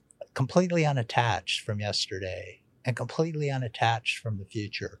completely unattached from yesterday and completely unattached from the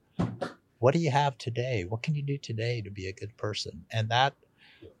future. What do you have today? What can you do today to be a good person? And that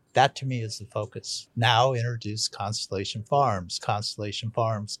to me is the focus. Now introduce Constellation Farms. Constellation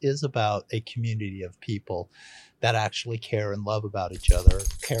Farms is about a community of people that actually care and love about each other,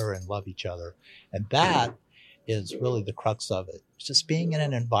 care and love each other. And that is really the crux of it. It's just being in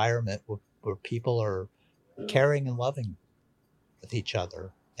an environment where people are caring and loving with each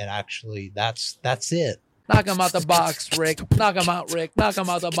other. And actually that's it. Knock him out the box, Rick. Knock him out, Rick. Knock him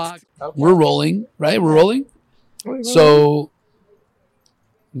out the box. We're rolling, right? We're rolling. So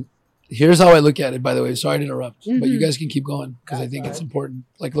here's how I look at it, by the way. Sorry to interrupt, but you guys can keep going because I think it's important.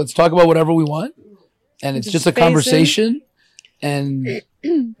 Like, let's talk about whatever we want. And it's just a conversation. And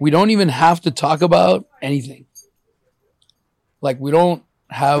we don't even have to talk about anything. Like, we don't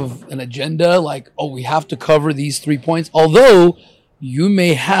have an agenda like, oh, we have to cover these 3 points. Although you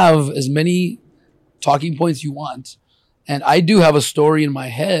may have as many talking points you want. And I do have a story in my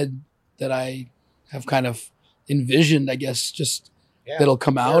head that I have kind of envisioned, I guess, just that'll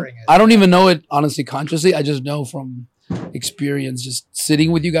come out. I don't even know it, honestly, consciously. I just know from experience, just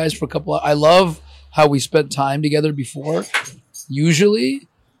sitting with you guys for a couple of, I love how we spent time together before. Usually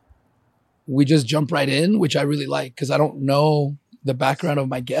we just jump right in, which I really like because I don't know the background of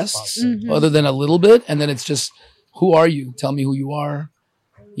my guests other than a little bit. And then it's just, who are you? Tell me who you are,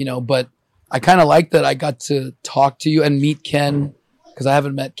 but I kind of like that I got to talk to you and meet Ken because I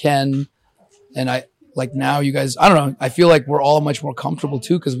haven't met Ken. And I like now you guys, I don't know. I feel like we're all much more comfortable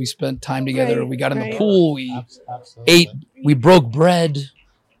too because we spent time together. Right, we got in the pool. We ate. We broke bread.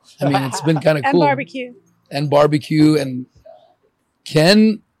 I mean, it's been kind of cool. And barbecue. And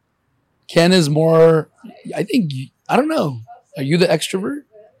Ken is more, I think, I don't know. Are you the extrovert?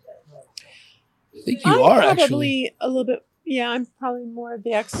 I think you are actually. Probably a little bit. Yeah, I'm probably more of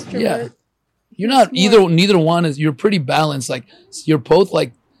the extrovert. Yeah. You're not neither one is, you're pretty balanced. Like you're both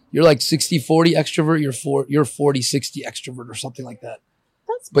like, you're like 60-40 extrovert. You're 40-60 extrovert or something like that.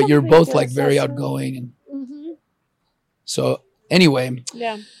 But you're both like very outgoing. And so anyway.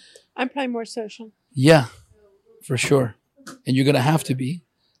 Yeah. I'm probably more social. Yeah, for sure. And you're going to have to be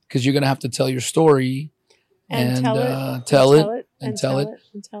because you're going to have to tell your story and tell it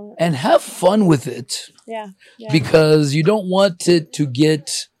and have fun with it. Yeah. Because you don't want it to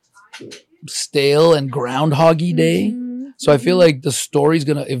get stale and Groundhoggy Day. So I feel like the story's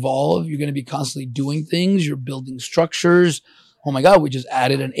going to evolve. You're going to be constantly doing things. You're building structures. Oh my God, we just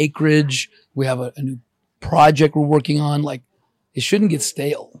added an acreage. We have a new project we're working on. Like, it shouldn't get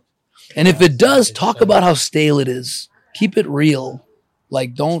stale. And if it does, talk about how stale it is. Keep it real.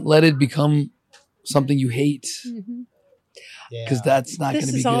 Like, don't let it become something you hate. Because that's not going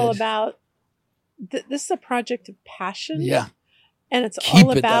to be good. This is all about, this is a project of passion. Yeah. And it's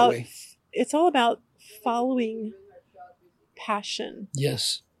all about following passion.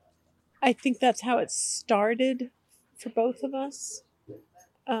 Yes. I think that's how it started for both of us.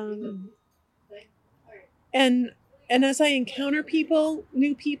 And as I encounter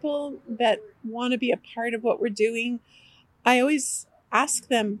new people that want to be a part of what we're doing, I always ask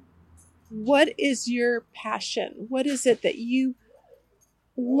them, what is your passion? What is it that you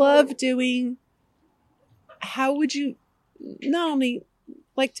love doing? How would you not only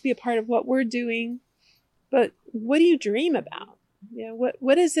like to be a part of what we're doing, but what do you dream about?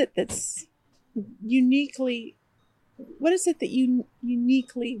 What is it that's uniquely, what is it that you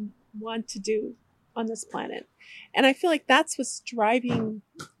uniquely want to do on this planet? And I feel like that's what's driving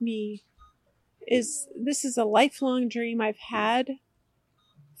me. This is a lifelong dream I've had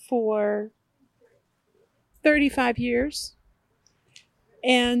for 35 years.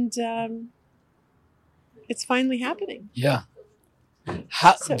 And it's finally happening. Yeah.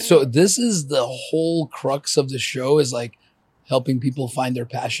 So this is the whole crux of the show, is like helping people find their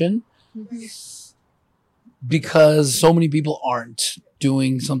passion. Because so many people aren't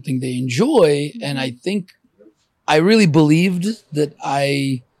doing something they enjoy. And I think I really believed that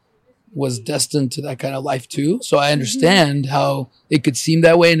I was destined to that kind of life too. So I understand how it could seem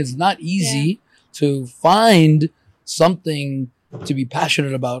that way. And it's not easy to find something to be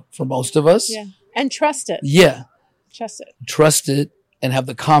passionate about for most of us. Yeah. And trust it. Yeah. Trust it and have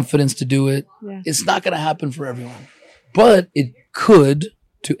the confidence to do it. Yeah. It's not going to happen for everyone, but it could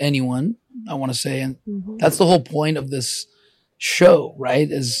to anyone, I want to say. And that's the whole point of this show, right?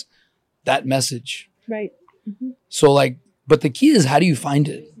 Is that message. Right. So like, but the key is, how do you find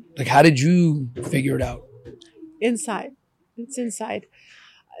it? Like, how did you figure it out? Inside. It's inside.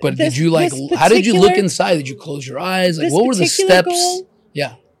 But how did you look inside? Did you close your eyes? Like, what were the steps?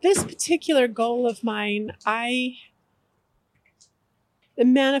 This particular goal of mine, it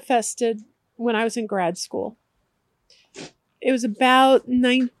manifested when I was in grad school. It was about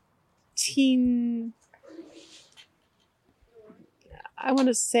 86,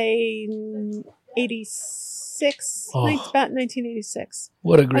 about 1986.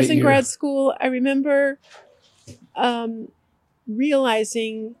 What a great I was in year. grad school. I remember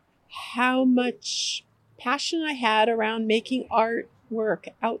realizing how much passion I had around making artwork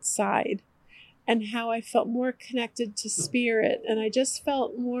outside, and how I felt more connected to spirit, and I just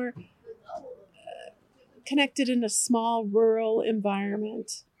felt more connected in a small rural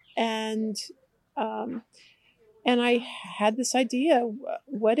environment. And I had this idea: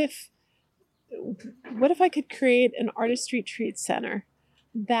 what if I could create an artist retreat center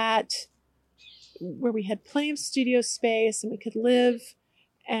where we had plenty of studio space and we could live,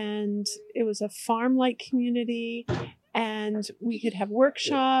 and it was a farm-like community, and we could have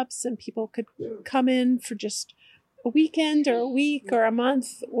workshops and people could come in for just a weekend or a week or a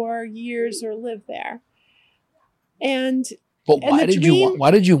month or years or live there. But why did you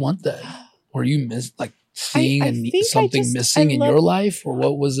want that? Were you seeing something missing in your life, or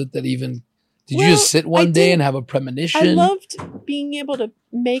what was it that even? Did you just sit one day and have a premonition? I loved being able to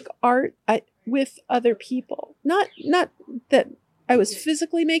make art with other people. Not that I was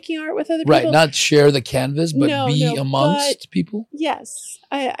physically making art with other people. Right, not share the canvas, but be amongst people. Yes,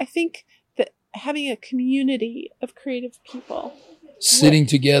 I think that having a community of creative people sitting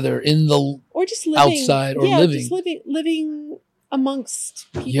together in the or just living outside or living, just living amongst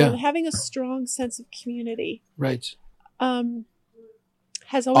people, and having a strong sense of community. Right.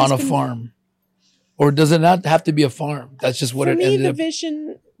 Has always on a farm, or does it not have to be a farm? That's just what it ended up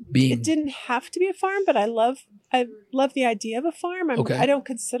vision being. It didn't have to be a farm, but I love the idea of a farm. I don't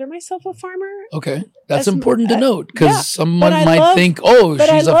consider myself a farmer. Okay, that's important to note, because someone might think, "Oh,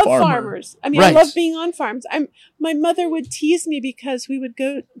 she's a farmer." Farmers. I mean, I love being on farms. My mother would tease me because we would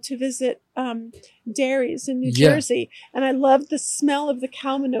go to visit dairies in New Jersey, and I loved the smell of the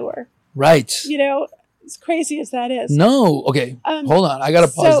cow manure. Right. As crazy as that is. No. Okay. Hold on. I got to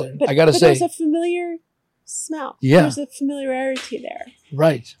pause there. I got to say. There's a familiar smell. Yeah. There's a familiarity there.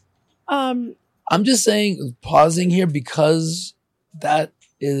 Right. I'm just saying, pausing here, because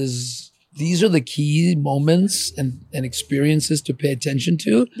these are the key moments and experiences to pay attention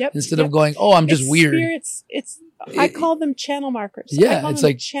to, instead of going, "Oh, I'm just weird." I call them channel markers. Yeah. It's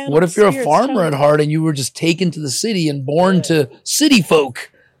like, what if you're a farmer at heart and you were just taken to the city and born to city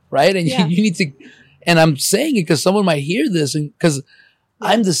folk, right? And you need to. And I'm saying it because someone might hear this, and because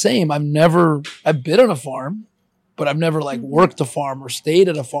I'm the same. I've been on a farm, but I've never worked a farm or stayed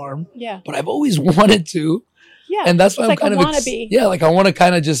at a farm. Yeah. But I've always wanted to. Yeah. And that's why I'm kind of wannabe. I want to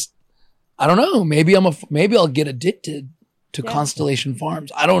kind of just, I don't know. Maybe I'll get addicted to Constellation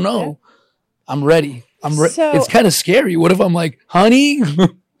Farms. I don't know. Yeah. I'm ready. So, it's kind of scary. What if I'm like, "Honey,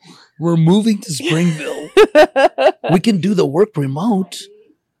 we're moving to Springville. We can do the work remote.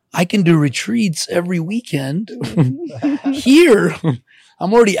 I can do retreats every weekend here.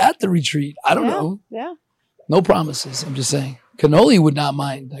 I'm already at the retreat. I don't know. Yeah. No promises. I'm just saying. Cannoli would not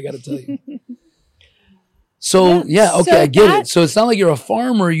mind. I got to tell you. So, I get it. So it's not like you're a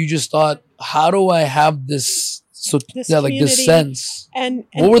farmer. You just thought, how do I have this? This sense. And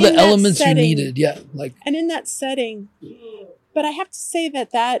what were the elements you needed? Yeah. And in that setting, but I have to say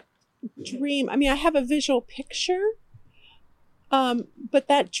that dream, I have a visual picture. But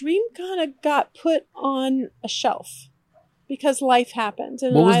that dream kind of got put on a shelf because life happened.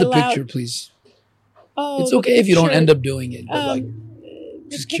 And what was the picture, please? Oh, it's okay if you don't end up doing it. But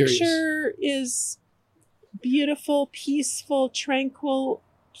just curious. The picture is beautiful, peaceful, tranquil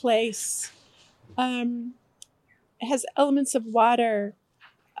place. It has elements of water,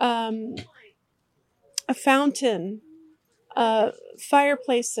 a fountain,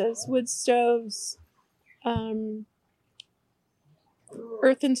 fireplaces, wood stoves,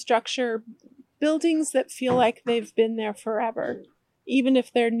 earthen structure, buildings that feel like they've been there forever, even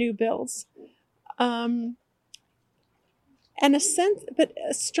if they're new builds. And a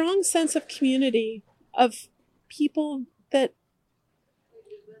strong sense of community, of people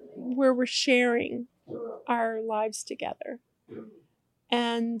where we're sharing our lives together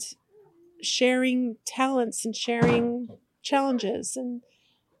and sharing talents and sharing challenges and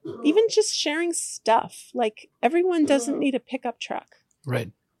even just sharing stuff. Like, everyone doesn't need a pickup truck.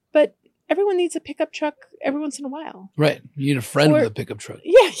 Right. But everyone needs a pickup truck every once in a while. Right. You need a friend with a pickup truck.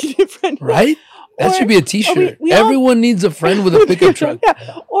 Yeah, you need a friend. Right? That should be a t-shirt. Everyone needs a friend with a pickup truck.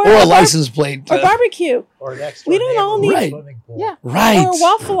 Or a license plate. Or barbecue. Or next we don't all need Right. Or a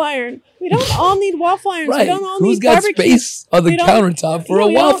waffle iron. We don't all need waffle irons. Right. We don't all Who's need got barbecue. space on the countertop for a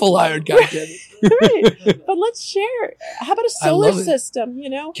waffle iron, goddammit? Right. But let's share. How about a solar love it. system, you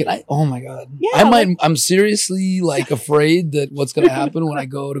know? Can I? Oh my God. Yeah, I'm seriously like afraid that what's going to happen when I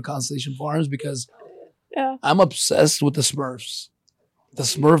go to Constellation Farms, because Yeah. I'm obsessed with the Smurfs. The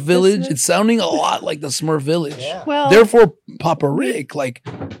Smurf Village. Smurf- It's sounding a lot like the Smurf Village. Yeah. Well, Therefore, Papa Rick, like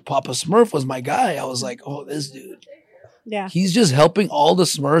Papa Smurf was my guy. I was like, oh, this dude. yeah. He's just helping all the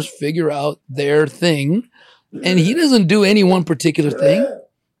Smurfs figure out their thing. And he doesn't do any one particular thing.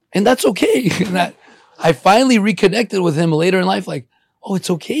 And that's okay. And I finally reconnected with him later in life. Like, oh, it's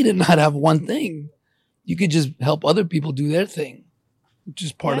okay to not have one thing. You could just help other people do their thing, which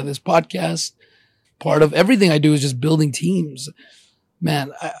is part of this podcast. Part of everything I do is just building teams.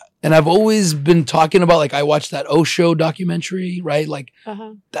 Man, and I've always been talking about, like, I watched that Osho documentary, right? Like,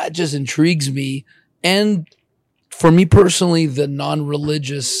 that just intrigues me. And for me personally, the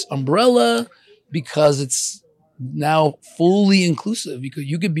non-religious umbrella, because it's now fully inclusive. Because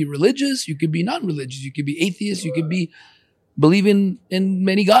you could be religious, you could be non-religious, you could be atheist, you could be believing in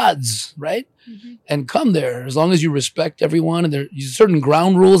many gods, right? Mm-hmm. And come there as long as you respect everyone, and there's certain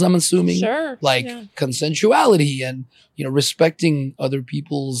ground rules, I'm assuming, Sure. like consensuality and, you know, respecting other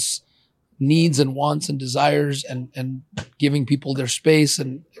people's needs and wants and desires, and giving people their space,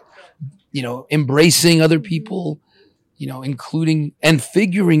 and, you know, embracing other people, you know, including and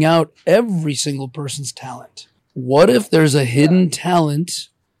figuring out every single person's talent. What if there's a hidden talent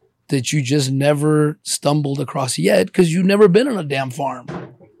that you just never stumbled across yet because you've never been on a damn farm?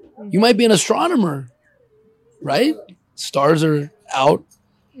 You might be an astronomer, right? Stars are out.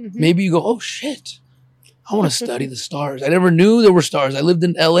 Maybe you go, oh shit, I want to study the stars. I never knew there were stars. I lived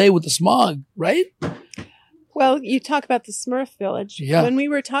in LA with the smog, right? Well, you talk about the Smurf Village. Yeah. When we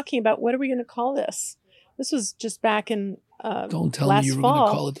were talking about what are we going to call this? This was just back in Don't tell last me you were fall. going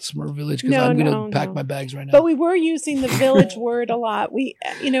to call it the Smurf Village, because No, I'm going no, to pack no. my bags right now. But we were using the village word a lot. We,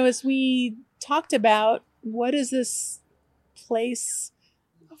 you know, as we talked about what is this place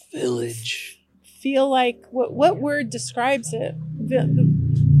Village. feel like, what word describes it?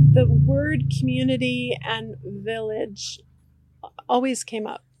 The word community and village always came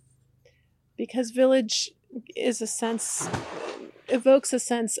up, because village is evokes a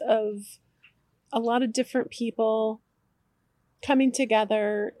sense of a lot of different people coming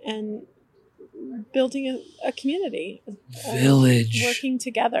together and building a community, Village. working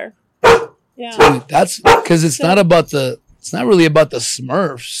together. Yeah. Dude, that's because it's not really about the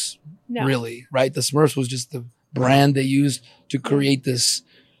Smurfs, No. really, right? The Smurfs was just the brand they used to create this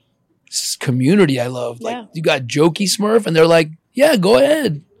community I loved. Like, Yeah. you got Jokey Smurf, and they're like, yeah, go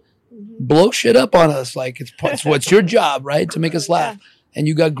ahead. Blow shit up on us. Like, it's what's your job, right? To make us laugh. And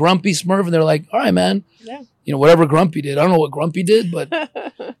you got Grumpy Smurf, and they're like, all right, man. Yeah. You know, whatever Grumpy did. I don't know what Grumpy did, but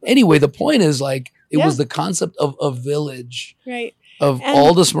anyway, the point is, like, it was the concept of a village. Right. Of And-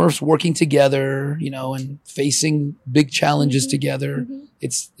 all the Smurfs working together, you know, and facing big challenges together.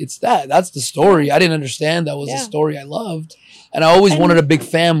 It's that's the story. I didn't understand that was the story I loved. And I always wanted a big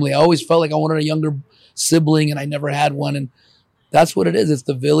family. I always felt like I wanted a younger sibling, and I never had one. And that's what it is. It's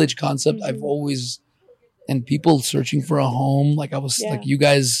the village concept. I've always, and people searching for a home. Like, I was like, you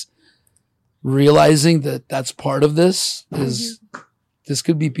guys realizing that that's part of this is this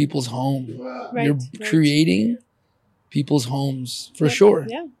could be people's home. Right. You're creating people's homes for sure.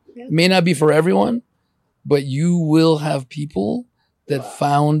 Yeah. It may not be for everyone, but you will have people that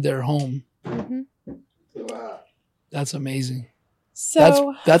found their home. That's amazing.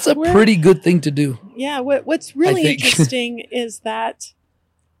 So That's a pretty good thing to do. Yeah. What's really think. interesting is that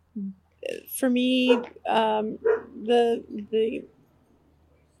for me, the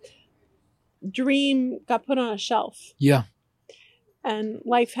dream got put on a shelf, Yeah. and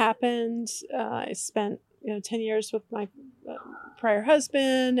life happened. I spent 10 years with my prior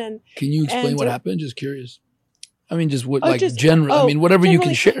husband, and Can you explain And, what happened? Just curious. I mean, just what, Oh, like, just- general. I oh, mean, whatever you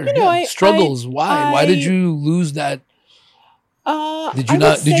can generally, share. you know, Yeah. Struggles. Why did you lose that? I Did you would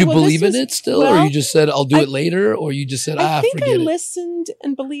not? say, Did you well, believe this in was- it still, or well, you just said I'll do it later, or you just said I think forget I it? listened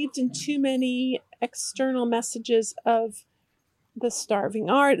and believed in too many external messages of the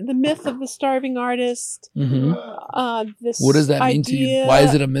myth of the starving artist. Mhm. This What does that mean to you? idea- Why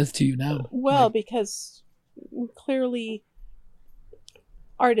is it a myth to you now? Well, because clearly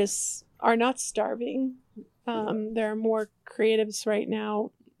artists are not starving. There are more creatives right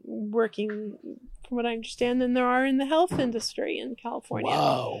now working, from what I understand, than there are in the health industry in California.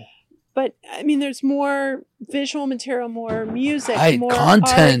 Wow. But I mean, there's more visual material, more music, Right, more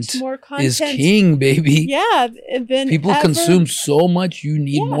content art, more content. is king, baby. Yeah, than People ever, consume so much. You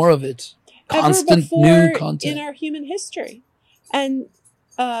need more of it. ever Constant before new content. in our human history, and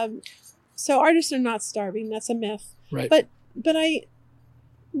so artists are not starving. That's a myth. Right. But I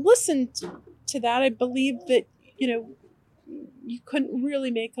listened to that. I believed that, you couldn't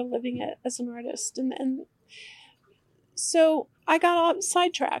really make a living as an artist. And so I got all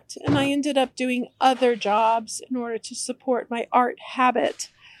sidetracked, and I ended up doing other jobs in order to support my art habit.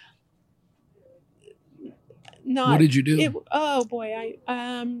 What did you do?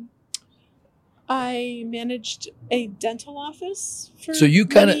 I managed a dental office for So you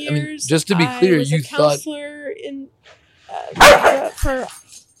kind of, I mean, just to be clear, I was you a thought, counselor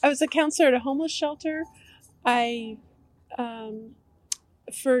I was a counselor at a homeless shelter. I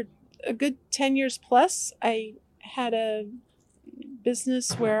for a good 10 years plus, I had a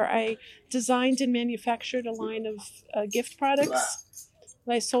business where I designed and manufactured a line of gift products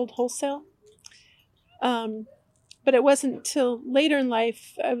that I sold wholesale. But it wasn't until later in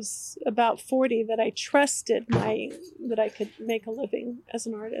life, I was about 40, that I trusted that I could make a living as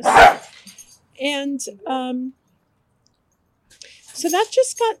an artist. And so that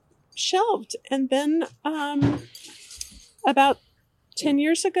just got shelved. And then about 10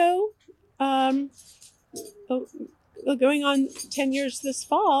 years ago, going on 10 years this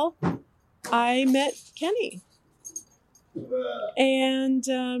fall, I met Kenny. And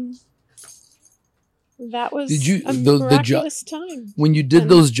that was a miraculous time. When you did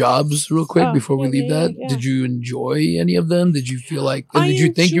those jobs, real quick, before we leave that, yeah. did you enjoy any of them? Did you feel like, and did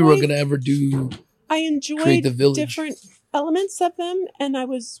you think you were going to ever I enjoyed create the village? Different elements of them, and I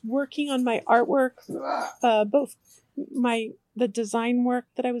was working on my artwork, both the design work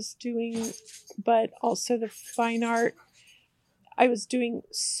that I was doing, but also the fine art. I was doing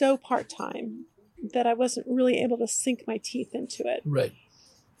so part-time that I wasn't really able to sink my teeth into it. Right.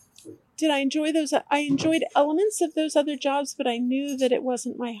 Did I enjoy those? I enjoyed elements of those other jobs, but I knew that it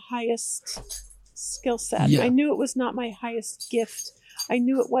wasn't my highest skill set. Yeah. I knew it was not my highest gift. I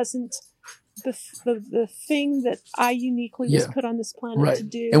knew it wasn't the thing that I uniquely was put on this planet to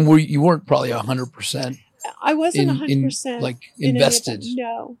do. And you weren't probably 100%. I wasn't 100% like invested.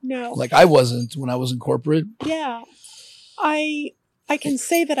 No. Like I wasn't when I was in corporate. Yeah. I can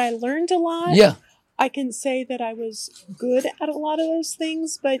say that I learned a lot. Yeah. I can say that I was good at a lot of those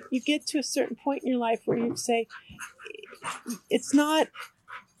things, but you get to a certain point in your life where you say,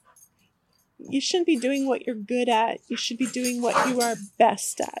 you shouldn't be doing what you're good at. You should be doing what you are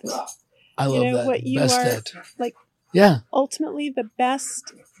best at. I love that. What you best are at. like. Yeah. Ultimately, the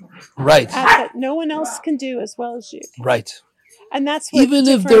best. Right. At that no one else can do as well as you. Right. And that's what even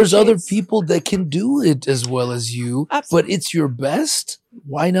if there's other people that can do it as well as you, Absolutely. But it's your best.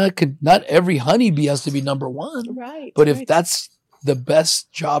 Why not? Not every honeybee has to be number one. Right. But if that's the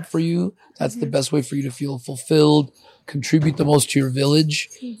best job for you, that's the best way for you to feel fulfilled, contribute the most to your village,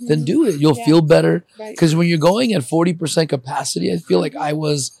 then do it. You'll feel better. Because when you're going at 40% capacity, I feel like I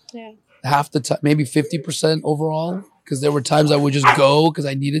was half the time, maybe 50% overall. Because there were times I would just go because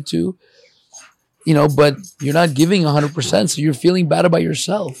I needed to. But you're not giving 100%, so you're feeling bad about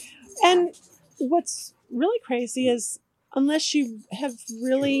yourself. And what's really crazy is unless you have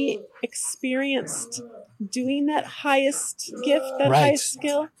really experienced doing that highest gift, that highest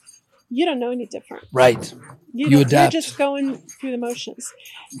skill, you don't know any different. Right. You adapt. You're just going through the motions.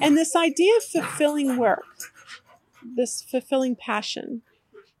 And this idea of fulfilling work, this fulfilling passion,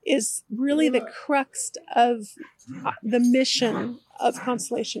 is really the crux of the mission of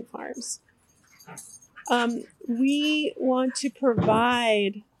Constellation Farms. We want to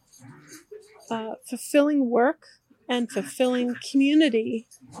provide fulfilling work and fulfilling community,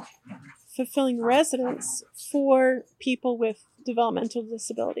 fulfilling residence for people with developmental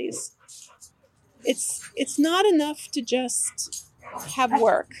disabilities. It's not enough to just have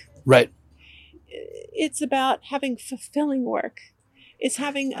work. Right. It's about having fulfilling work. It's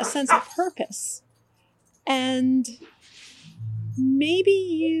having a sense of purpose. And maybe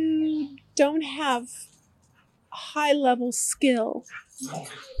you don't have high level skill,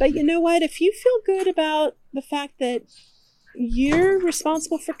 but you know what? If you feel good about the fact that you're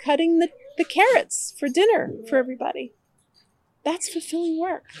responsible for cutting the carrots for dinner for everybody, that's fulfilling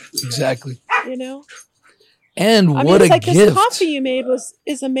work. Exactly. And what a like gift! This coffee you made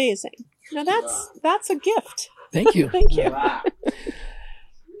is amazing. Now that's a gift. Thank you. Thank you.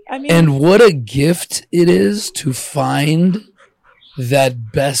 And what a gift it is to find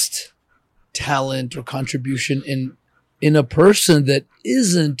that best talent or contribution in a person that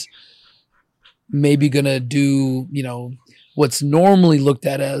isn't maybe gonna do what's normally looked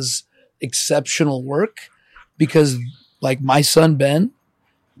at as exceptional work. Because like my son Ben,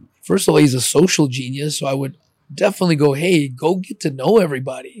 first of all, he's a social genius, so I would definitely go get to know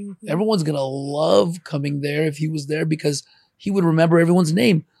everybody. Everyone's gonna love coming there if he was there, because he would remember everyone's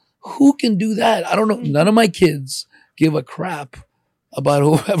name. Who can do that? I don't know. None of my kids give a crap about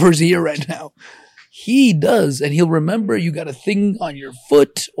whoever's here right now. He does, and he'll remember you got a thing on your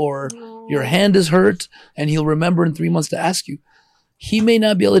foot or your hand is hurt, and he'll remember in 3 months to ask you. He may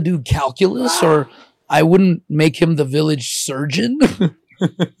not be able to do calculus, or I wouldn't make him the village surgeon.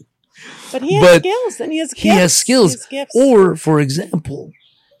 But he has skills, and he has gifts. He has skills. He has gifts. Or, for example,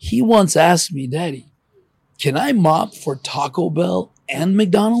 he once asked me, Daddy, can I mop for Taco Bell and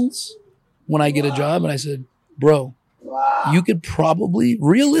McDonald's when I get a job? And I said, bro, you could probably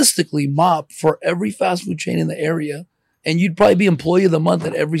realistically mop for every fast food chain in the area, and you'd probably be employee of the month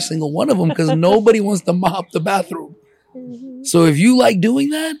at every single one of them because nobody wants to mop the bathroom. Mm-hmm. So if you like doing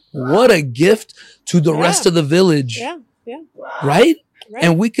that, what a gift to the rest of the village. Yeah. Right?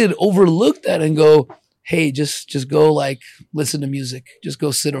 And we could overlook that and go, hey, just go like listen to music. Just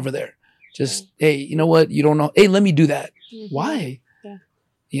go sit over there. Just, hey, you know what? You don't know. Hey, let me do that. Mm-hmm. Why? Yeah.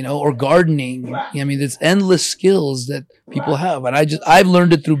 You know, or gardening. I mean, there's endless skills that people have. And I've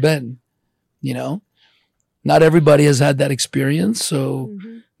learned it through Ben, you know. Not everybody has had that experience. So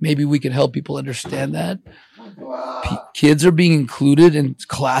maybe we can help people understand that. Kids are being included in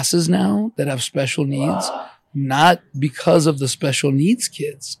classes now that have special needs, not because of the special needs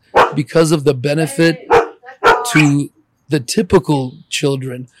kids, because of the benefit to the typical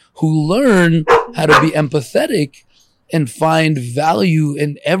children who learn how to be empathetic and find value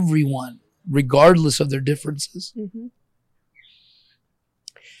in everyone, regardless of their differences. Mm-hmm.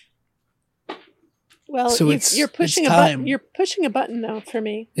 Well, So you're pushing a button. You're pushing a button, though, for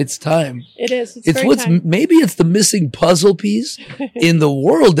me. It's time. It is. It's very what's time. maybe it's the missing puzzle piece in the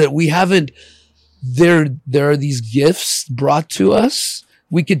world that we haven't. There are these gifts brought to us.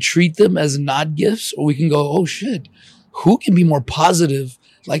 We could treat them as not gifts, or we can go, oh shit, who can be more positive?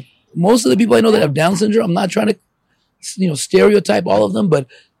 Like most of the people I know that have Down syndrome, I'm not trying to, stereotype all of them, but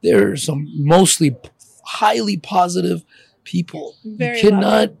there are some mostly highly positive people. Very you cannot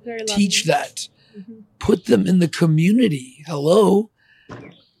lovely. Very lovely. teach that. Mm-hmm. Put them in the community. Hello.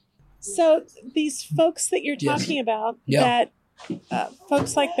 So these folks that you're talking about, that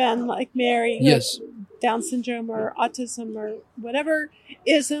folks like Ben, like Mary, who have Down syndrome or autism or whatever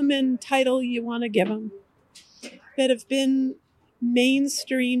ism and title you want to give them, that have been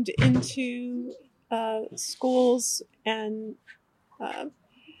mainstreamed into schools, and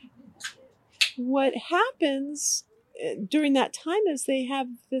what happens during that time is they have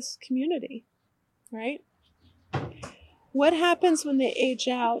this community, right? What happens when they age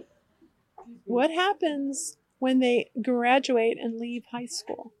out? What happens when they graduate and leave high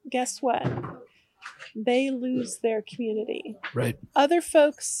school? Guess what? They lose their community. Right. Other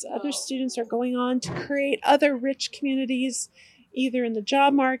folks, other students are going on to create other rich communities, either in the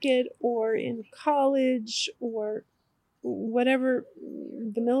job market or in college or whatever,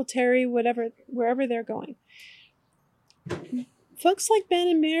 the military, wherever they're going. Folks like Ben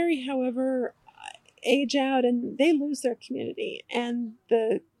and Mary, however, age out and they lose their community. And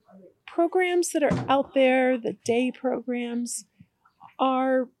the programs that are out there, the day programs,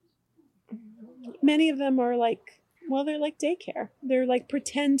 many of them are they're like daycare. They're like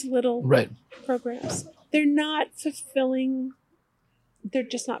pretend little programs. They're not fulfilling. They're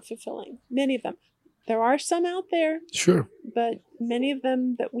just not fulfilling. Many of them. There are some out there. Sure. But many of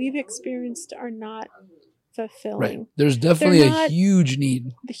them that we've experienced are not fulfilling. Right. There's definitely a huge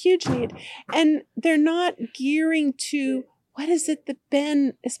need. The huge need. And they're not gearing to what is it that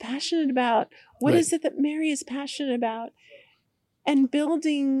Ben is passionate about? What is it that Mary is passionate about? And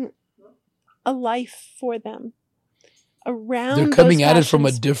building a life for them around they're coming those at it from a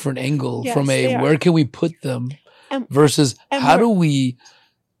passions. different angle, Yes, from they are. where can we put them versus and how do we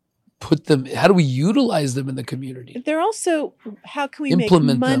put them, how do we utilize them in the community? They're also, how can we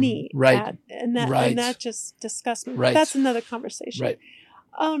Implement make money them. Right. at, and that just disgusts me. Right. That's another conversation. Right.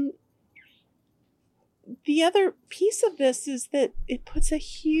 The other piece of this is that it puts a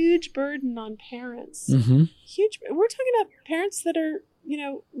huge burden on parents. Mm-hmm. We're talking about parents that are,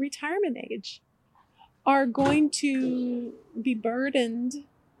 retirement age, are going to be burdened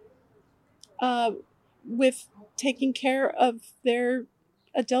with taking care of their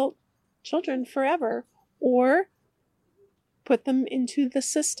adult children forever, or put them into the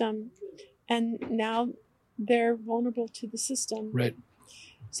system, and now they're vulnerable to the system. Right.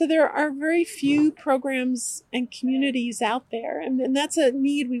 So there are very few programs and communities out there, and that's a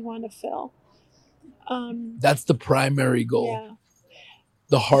need we want to fill. That's the primary goal. Yeah.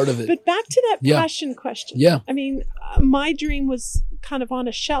 The heart of it. But back to that passion question. Yeah. I mean, my dream was kind of on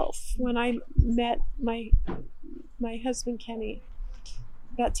a shelf when I met my husband, Kenny,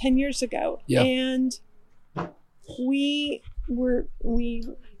 about 10 years ago. Yeah. And we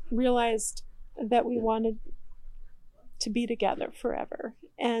realized that we wanted to be together forever.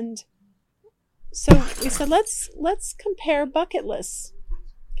 And so we said, let's compare bucket lists.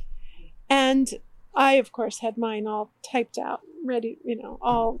 And I, of course, had mine all typed out, ready,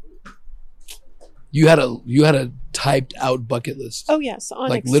 all. You had a typed out bucket list. Oh yes, on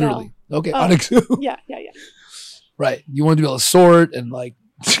like Excel. Literally. Okay, Oh, on Excel. Yeah. Right. You want to be able to sort and like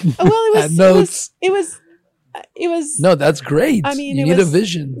Oh, well, it was add notes. It was. No, that's great. I mean, you it need was- a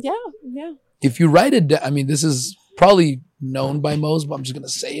vision. Yeah. If you write it down, I mean, this is probably known by most, but I'm just going to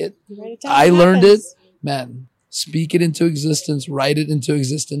say it. You write it down, I it learned happens. Man, speak it into existence, write it into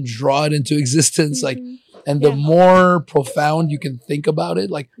existence, draw it into existence. Like, Mhm. and the Yeah. more profound you can think about it,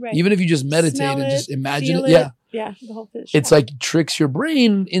 like Right. even if you just meditate Smell and just it, imagine feel it. Yeah. Yeah, the whole fish. It's like tricks your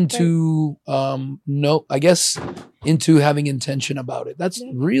brain into into having intention about it. That's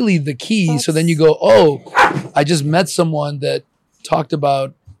Yeah. really the key. So then That's- you go, oh, I just met someone that talked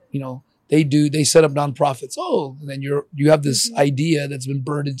about, they set up nonprofits. Oh, and then you have this Mhm. idea that's been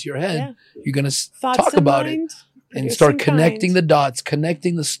burned into your head. Yeah. You're gonna Thoughts talk in about it mind, and start producing connecting kind. the dots,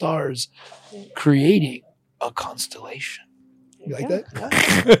 connecting the stars, Yeah. creating a constellation. You like Yeah.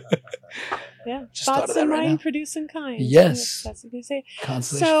 that? Yeah, Just thought thoughts of that in right mind, now. producing kind. Yes. That's what they say.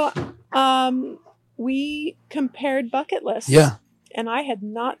 Constellation. So, we compared bucket lists. Yeah. And I had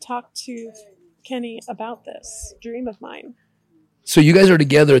not talked to Kenny about this dream of mine. So you guys are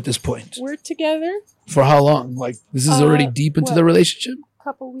together at this point. We're together For how long? Like this is already deep into what? the relationship? a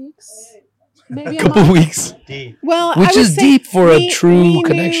couple weeks, maybe A a couple month. weeks. Deep. Well, Which I would is say deep for a we true knew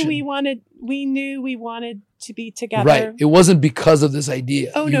connection. We knew we wanted to be together. Right. It wasn't because of this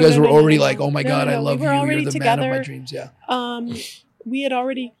idea. Oh, you no, guys no, were no, already no, like, no. oh my No, God, no, I no. love We you. were You're already the man of my together. dreams. Yeah. We had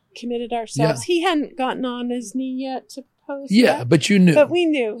already committed ourselves. He hadn't gotten on his knee yet to post. Yeah, yet, but you knew. but we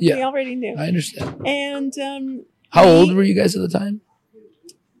knew. Yeah. We already knew. I understand. And How we- old were you guys at the time?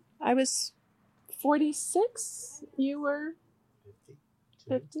 I was 46. You were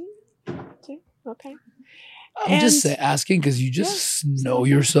 50. Okay. I'm just And- asking because you just Yeah. know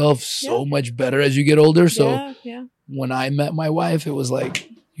yourself so much better as you get older. So yeah. when I met my wife, it was like,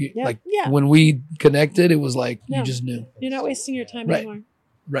 Yeah. Yeah. when we connected, it was like No. you just knew. You're not wasting your time Right. anymore.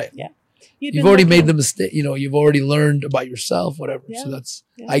 Right. You've You've been already made the looking- mistake. You've already learned about yourself, whatever. Yeah. So that's,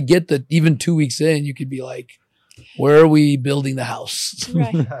 Yeah. I get that even 2 weeks in, you could be like, where are we building the house?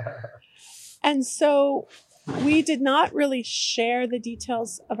 Right. And so we did not really share the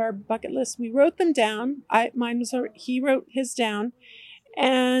details of our bucket list. We wrote them down. He wrote his down,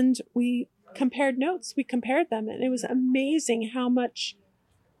 and we compared notes. We compared them, and it was amazing how much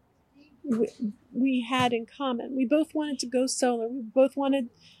we had in common. We both wanted to go solar. We both wanted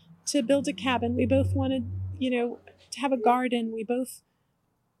to build a cabin. We both wanted, to have a garden. We both,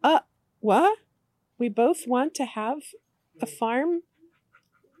 what? We both want to have a farm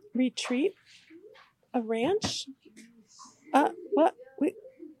retreat, a ranch. What?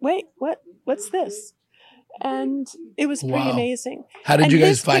 Wait, what? What's this? And it was pretty Wow. amazing. How did And you guys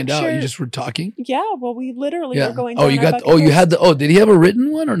his find out? You picture- just were talking? Yeah, well, we literally Yeah. were going. Oh, down you our got, bucket you list. had did he have a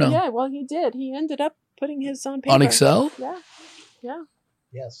written one or no? Yeah, well, he did. He ended up putting his on paper. On Excel? Yeah.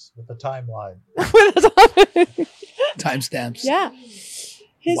 Yes, with the timeline. Timestamps. Yeah.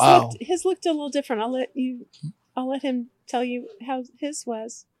 His Wow. looked a little different. I'll let him tell you how his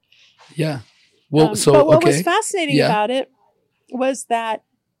was. Yeah. Well, so, but what okay. was fascinating Yeah. about it was that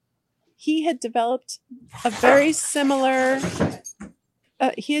he had developed a very similar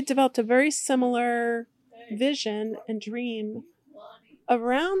vision and dream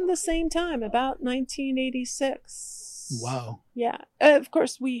around the same time, about 1986. Wow. Yeah. Of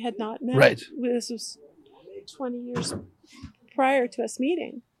course, we had not met. Right. This was 20 years prior to us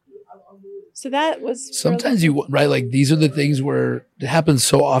meeting. So that was Sometimes right? Like these are the things where it happens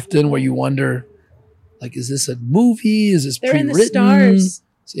so often where you wonder, like, is this a movie? Is this they're in the pre-written? stars.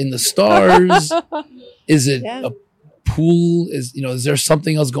 In the stars? Is it Yeah. a pool? Is there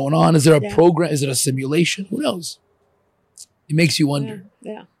something else going on? Is there a Yeah. program? Is it a simulation? Who knows? It makes you wonder.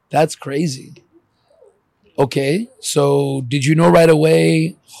 Yeah. That's crazy. Okay, so did you know right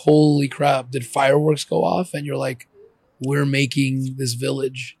away? Holy crap! Did fireworks go off and you're like, we're making this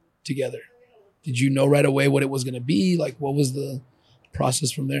village together? Did you know right away what it was going to be? Like, what was the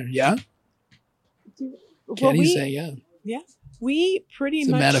process from there? Yeah, Well, Kenny's saying yeah. we pretty He's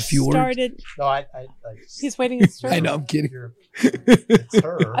a much man of few words. started. No, I He's waiting his turn. I know, I'm kidding. It's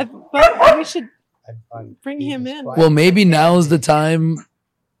her. But we should I'm bring being him as in. quiet. Well, maybe now is the time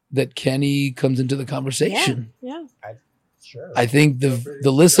that Kenny comes into the conversation. Yeah. Sure. I think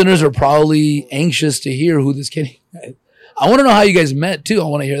the listeners are probably anxious to hear who this Kenny. I want to know how you guys met too. I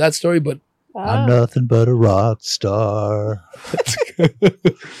want to hear that story, but I'm nothing but a rock star.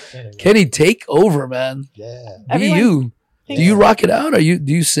 Anyway, Kenny, take over, man. yeah. Be Everyone you. Do you rock it out? Do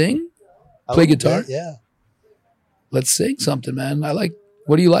you sing? Play guitar? Yeah. Let's sing something, man.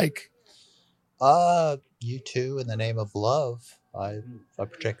 What do you like? U2 in the Name of Love. I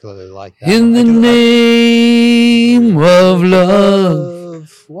particularly like that. In the name of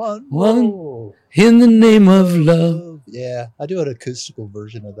love. One. One. In the name of love. Yeah, I do an acoustical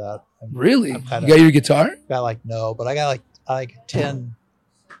version of that. Really? I'm You kinda- got your guitar? but I got like 10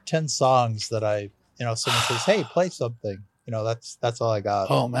 songs that someone says, "Hey, play something." That's all I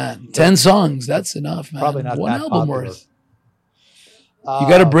got. Oh man, 10 songs. That's enough, man. Probably not one that album popular. worth. You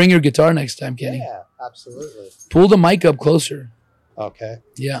got to bring your guitar next time, Kenny. Yeah, absolutely. Pull the mic up closer. Okay.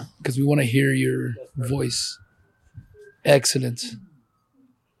 Yeah, because we want to hear your voice. Excellent.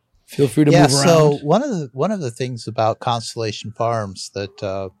 Feel free to move around. So one of the things about Constellation Farms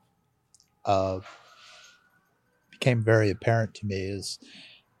that became very apparent to me is,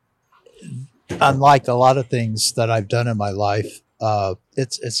 unlike a lot of things that I've done in my life,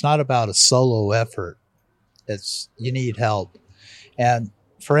 it's not about a solo effort. It's you need help. And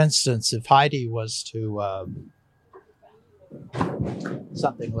for instance, if Heidi was to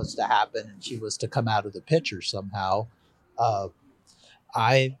something was to happen and she was to come out of the picture somehow,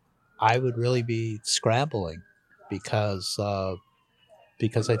 I would really be scrambling because I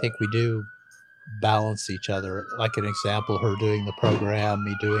think we do balance each other. Like an example, her doing the program,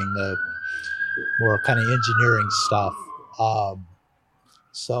 me doing the more kind of engineering stuff.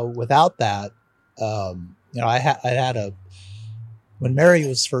 So without that, I had when Mary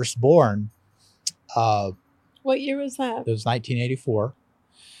was first born, What year was that? it was 1984.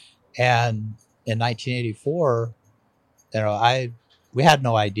 And in 1984, we had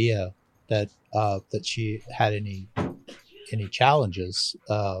no idea that she had any challenges,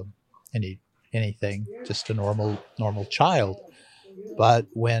 anything, just a normal child. But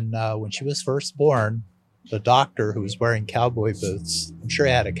when she was first born, the doctor, who was wearing cowboy boots, I'm sure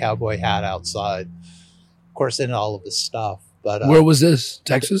he had a cowboy hat outside, of course, in all of his stuff. But where was this?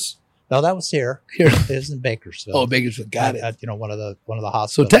 Texas? no, that was here. Here. It was in Bakersfield. Oh, Bakersfield. Got it. At one of the So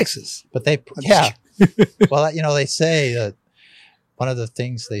hospitals. Texas. But well, they say that one of the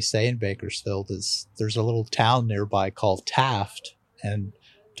things they say in Bakersfield is there's a little town nearby called Taft, and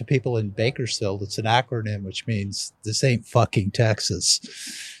to people in Bakersfield, it's an acronym which means this ain't fucking Texas.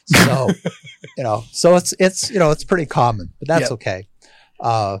 So, so it's pretty common, but that's okay.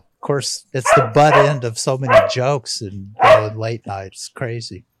 Of course, it's the butt end of so many jokes in late night. It's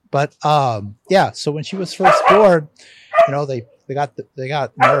crazy. But so when she was first born, they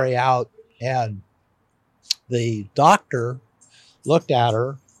got Mary out, and the doctor looked at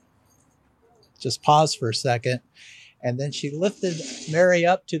her, just paused for a second, and then she lifted Mary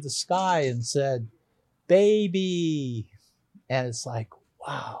up to the sky and said, "Baby." And it's like,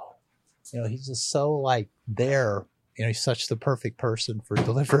 wow, he's just so like there. He's such the perfect person for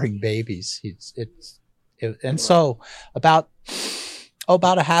delivering babies. And so about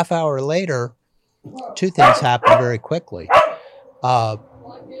a half hour later, two things happen very quickly.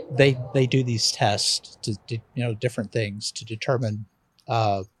 They do these tests to different things to determine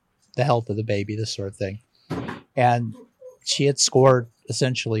the health of the baby, this sort of thing. And she had scored,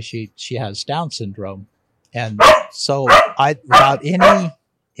 essentially, she has Down syndrome. And so without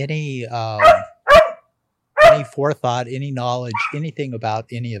any forethought, any knowledge, anything about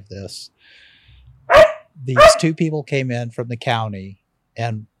any of this, these two people came in from the county,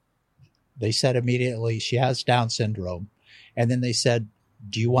 and they said immediately, she has Down syndrome. And then they said,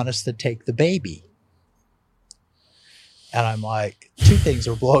 "Do you want us to take the baby?" And I'm like, two things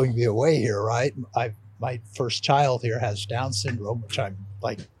are blowing me away here, right? My first child here has Down syndrome, which I'm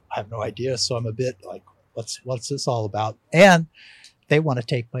like, I have no idea. So I'm a bit like, what's this all about? And they want to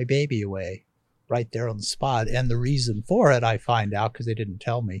take my baby away right there on the spot. And the reason for it, I find out, because they didn't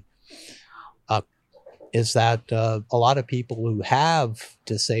tell me, is that a lot of people who have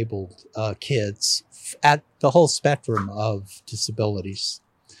disabled kids at the whole spectrum of disabilities,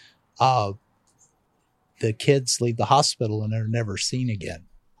 the kids leave the hospital and are never seen again.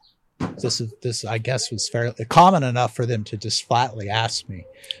 This I guess was fairly common enough for them to just flatly ask me,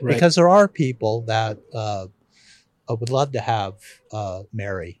 Right. because there are people that would love to have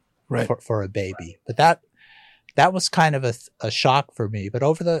Mary Right. for a baby, but that was kind of a shock for me. But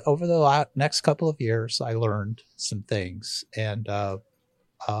over the next couple of years, I learned some things, and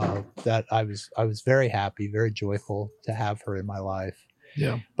that I was very happy, very joyful to have her in my life.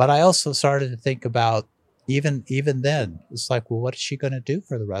 Yeah. But I also started to think about, even then, it's like, well, what is she going to do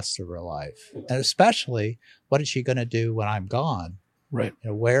for the rest of her life? And especially, what is she going to do when I'm gone? Right.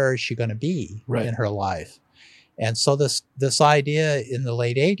 Where is she going to be Right. in her life? And so this idea in the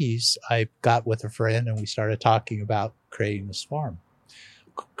late 80s, I got with a friend and we started talking about creating this farm,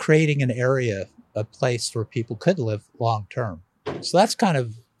 creating an area, a place where people could live long term. So that's kind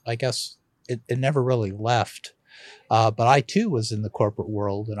of, I guess, it never really left. But I too was in the corporate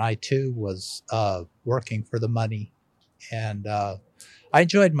world, and I too was working for the money. And I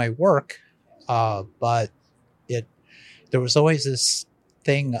enjoyed my work, but there was always this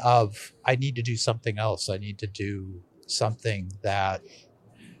thing of, I need to do something else. I need to do something that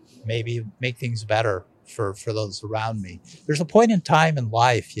maybe make things better for those around me. There's a point in time in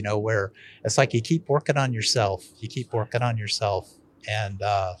life, where it's like you keep working on yourself. And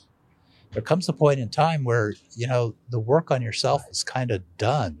there comes a point in time where, the work on yourself is kind of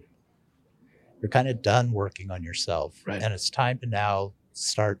done. You're kind of done working on yourself. Right. And it's time to now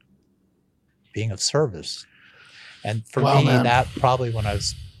start being of service. And for Wow, me, man. that probably when I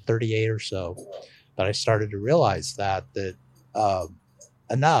was 38 or so, that I started to realize that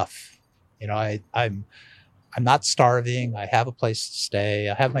enough. I'm not starving. I have a place to stay.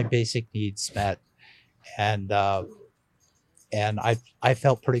 I have my basic needs met, and I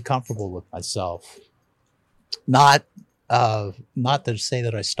felt pretty comfortable with myself. Not to say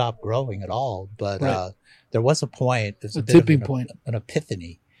that I stopped growing at all, but Right. There was a point. There's A bit of tipping point. an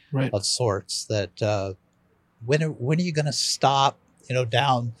epiphany Right. of sorts that when are you going to stop?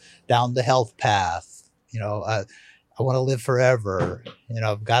 Down the health path. I want to live forever.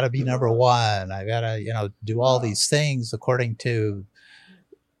 I've got to be number one. I got to, do all these things according to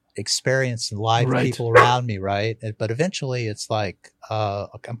experience and life, Right. people around me. Right. But eventually it's like,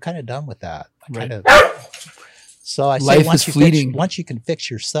 I'm kind of done with that. So I say, Life is fleeting. once you can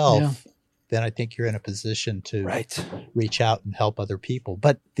fix yourself, Yeah. then I think you're in a position to Right. reach out and help other people.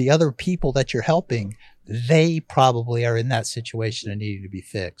 But the other people that you're helping, they probably are in that situation and needing to be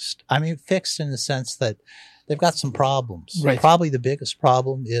fixed. I mean, fixed in the sense that they've got some problems. Right. Probably the biggest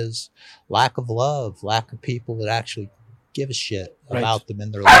problem is lack of love, lack of people that actually give a shit Right. about them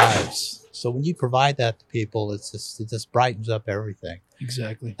in their lives. So when you provide that to people, it just brightens up everything.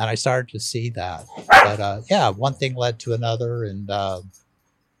 Exactly. And I started to see that. But one thing led to another, and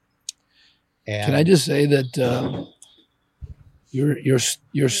Can I just say that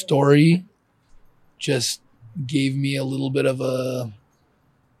your story just gave me a little bit of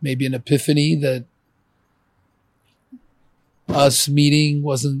maybe an epiphany that us meeting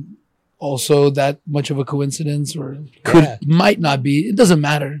wasn't also that much of a coincidence, or might not be. It doesn't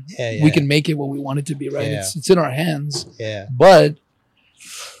matter. Yeah. We can make it what we want it to be, right? Yeah. It's in our hands. Yeah. But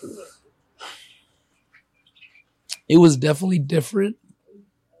it was definitely different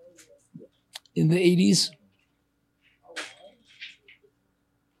in the 80s.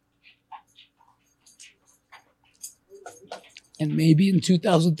 And maybe in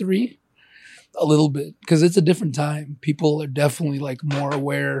 2003, a little bit, because it's a different time. People are definitely like more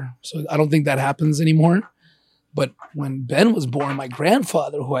aware. So I don't think that happens anymore. But when Ben was born, my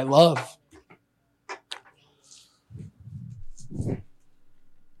grandfather, who I love,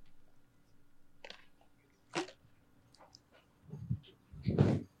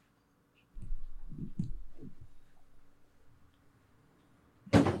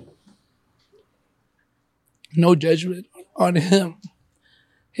 no judgment on him.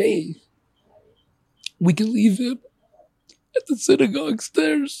 Hey, we can leave him at the synagogue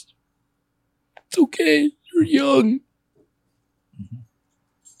stairs. It's okay. You're young. Mm-hmm.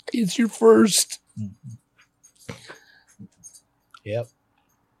 It's your first. Mm-hmm. Yep.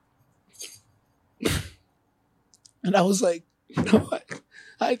 And I was like, no,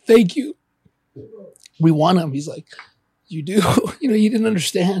 I thank you. We want him. He's like, you do. You didn't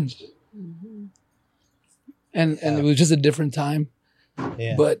understand. Mm-hmm. And it was just a different time.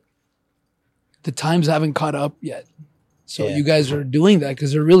 Yeah. But the times haven't caught up yet. So Yeah. you guys are doing that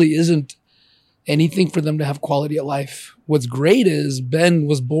because there really isn't anything for them to have quality of life. What's great is Ben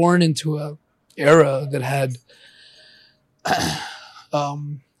was born into a era that had,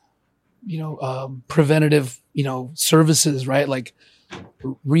 preventative, services, right? Like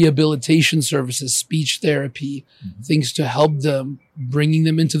rehabilitation services, speech therapy, Mm-hmm. things to help them, bringing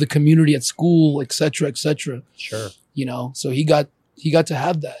them into the community at school, et cetera, et cetera. Sure. So he got to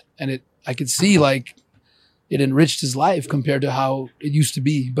have that. And I could see like it enriched his life compared to how it used to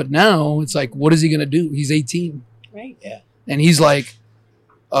be. But now it's like, what is he going to do? He's 18. Right. Yeah. And he's like,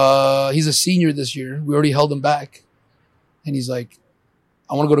 he's a senior this year. We already held him back. And he's like,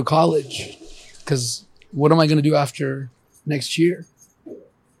 I want to go to college because what am I going to do after next year?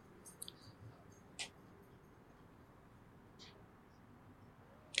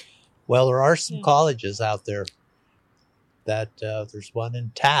 Well, there are some Yeah. colleges out there that there's one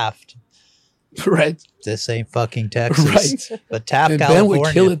in Taft Right. This ain't fucking Texas. Right. But Taft, And California. Ben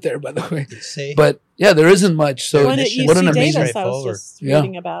would kill it there, by the way. See? But yeah, there isn't much. So One at UC what an Davis, amazing. I was straightforward. just Yeah.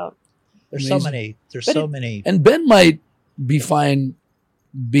 reading about. There's Amazing. so many. There's But so many. And Ben might be fine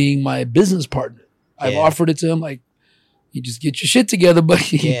being my business partner. I've Yeah. offered it to him, like, you just get your shit together,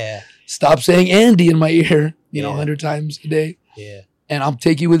 buddy. Yeah. Stop saying Andy in my ear, Yeah. 100 times a day. Yeah. And I'll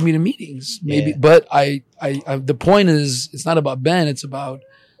take you with me to meetings, maybe. Yeah. But I, the point is, it's not about Ben. It's about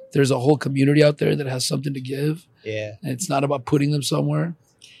there's a whole community out there that has something to give, Yeah. and it's not about putting them somewhere.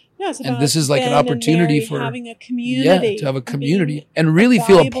 Yeah, it's And about this is like an Ben and opportunity Mary for having a community. to have a being community and really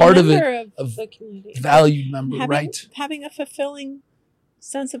feel a valuable part of it, member of the community. valued member, having, right? having a fulfilling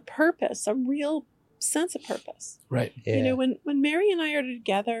sense of purpose, a real sense of purpose. Right. Yeah. You know, when Mary and I are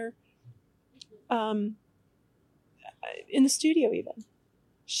together, in the studio even,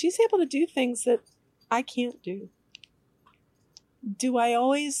 she's able to do things that I can't do. Am I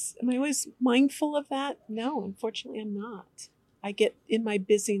always mindful of that? No, unfortunately I'm not. I get in my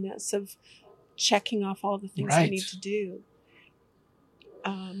busyness of checking off all the things I Right. need to do.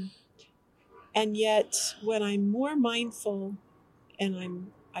 And yet when I'm more mindful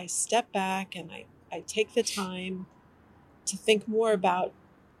and I step back and I take the time to think more about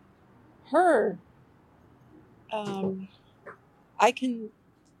her, I can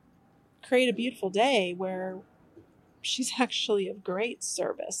create a beautiful day where she's actually of great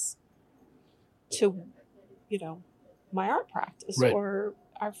service to, my art practice Right. or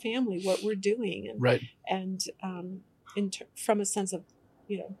our family, what we're doing, and Right. and from a sense of,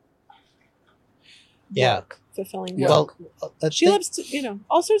 Yeah. work, fulfilling Yeah. work. Well, She loves to,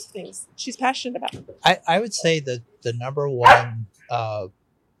 all sorts of things she's passionate about. I would say that the number one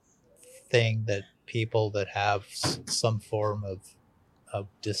thing that people that have some form of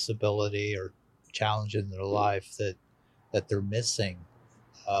disability or challenge in their life that they're missing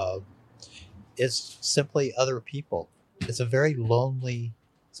is simply other people. It's a very lonely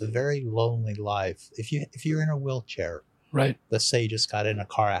life. If you're in a wheelchair, Right. let's say you just got in a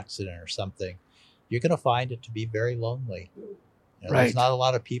car accident or something, you're going to find it to be very lonely. Right. There's not a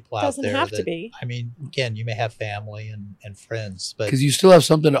lot of people out Doesn't there have that, to be. I mean, again, you may have family and friends, but Because you still have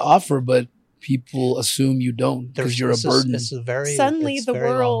something to offer, but people assume you don't because you're a it's burden. Suddenly it's the very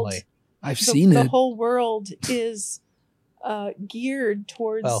world- lonely. I've The- seen the it. whole world is geared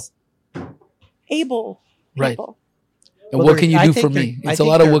towards Well, able Right. people. And Well, what can you I do think for they're- me? I It's a think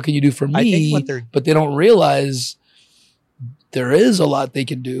lot of they're- what can you do for I think me, what they're but they don't realize there is a lot they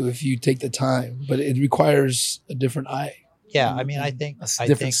can do if you take the time, but it requires a different eye. Yeah, I mean, I think A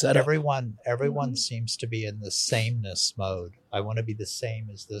different setup. everyone seems to be in the sameness mode. I want to be the same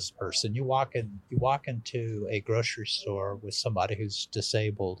as this person. You walk into a grocery store with somebody who's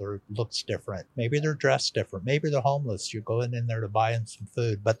disabled or looks different. Maybe they're dressed different. Maybe they're homeless. You're going in there to buy in some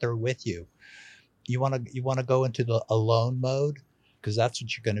food, but they're with you. You want to go into the alone mode because that's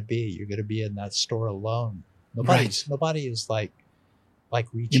what you're going to be. You're going to be in that store alone. Nobody is like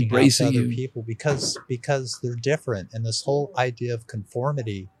reaching Embracing out to other you. people because they're different. And this whole idea of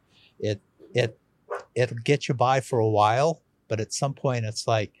conformity, it'll get you by for a while, but at some point it's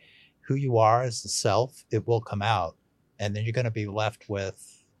like who you are as the self, it will come out. And then you're going to be left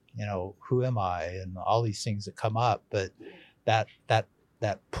with, who am I and all these things that come up. But that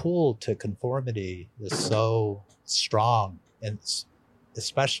pull to conformity is so strong, and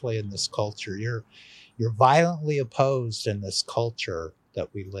especially in this culture. You're violently opposed in this culture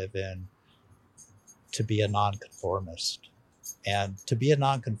that we live in to be a nonconformist. And to be a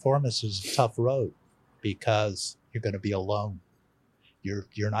nonconformist is a tough road because you're going to be alone. You're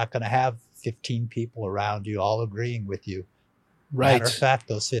not going to have 15 people around you all agreeing with you. Right. Matter of fact,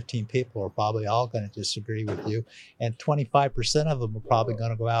 those 15 people are probably all going to disagree with you. And 25% of them are probably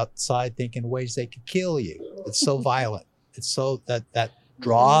going to go outside thinking ways they could kill you. It's so violent. It's so that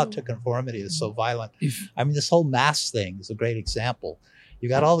draw to conformity is so violent. I mean, this whole mask thing is a great example. You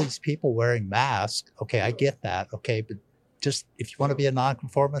got all these people wearing masks. Okay, I get that. Okay, but just if you want to be a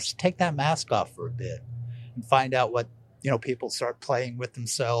nonconformist, take that mask off for a bit and find out what, people start playing with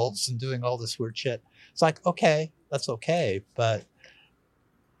themselves and doing all this weird shit. It's like, okay, that's okay, but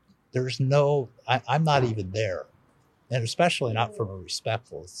there's I'm not even there. And especially not from a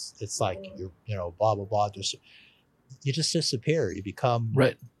respectful. It's like, you're, blah, blah, blah. You just disappear. You become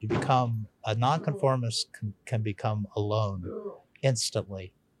a nonconformist can become alone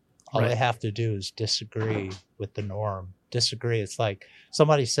instantly. All they have to do is disagree with the norm. Disagree. It's like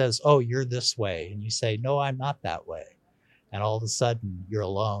somebody says, "Oh, you're this way," and you say, "No, I'm not that way," and all of a sudden you're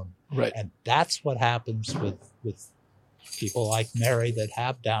alone. Right. And that's what happens with people like Mary that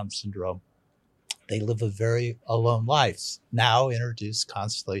have Down syndrome. They live a very alone life. Now introduce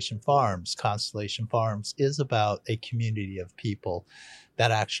Constellation Farms. Constellation Farms is about a community of people that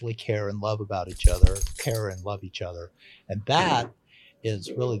actually care and love about each other, care and love each other. And that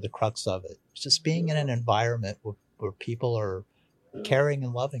is really the crux of it. It's just being in an environment where people are caring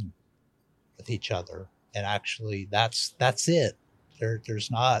and loving with each other. And actually that's it.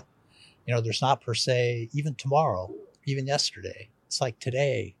 There's not, there's not per se, even tomorrow, even yesterday. It's like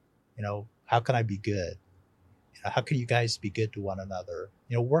today, how can I be good? How can you guys be good to one another?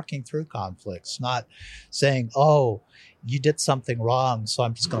 Working through conflicts, not saying, oh, you did something wrong, so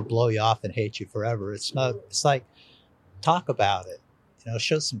I'm just going to blow you off and hate you forever. It's like, talk about it,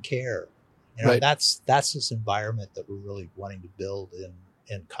 show some care. Right. That's this environment that we're really wanting to build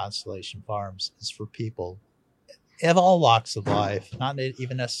in Constellation Farms, is for people of all walks of life, not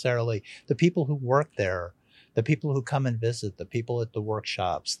even necessarily the people who work there, the people who come and visit, the people at the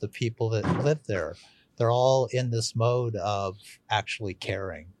workshops, the people that live there. They're all in this mode of actually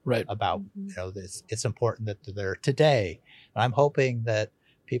caring about, it's important that they're there today. And I'm hoping that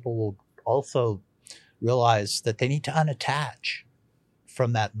people will also realize that they need to unattach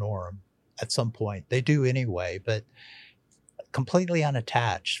from that norm at some point. They do anyway, but completely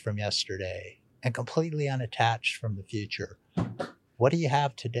unattached from yesterday and completely unattached from the future. What do you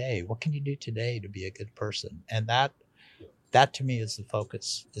have today? What can you do today to be a good person? And that to me is the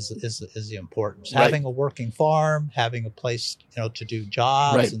focus, is the importance. Right. Having a working farm, having a place, to do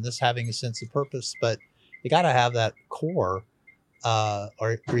jobs, right. and this having a sense of purpose. But you got to have that core,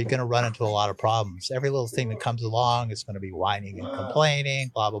 or you're going to run into a lot of problems. Every little thing that comes along is going to be whining and complaining,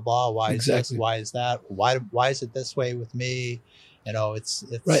 blah, blah, blah. Why is this? Why is that? Why is it this way with me? It's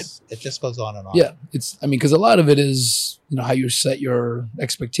right. It just goes on and on. Yeah. Because a lot of it is, how you set your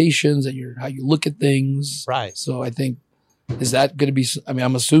expectations and how you look at things. Right. So I think, is that going to be,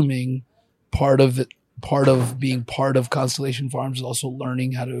 I'm assuming part of being part of Constellation Farms is also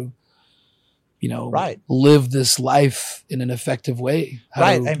learning how to, live this life in an effective way.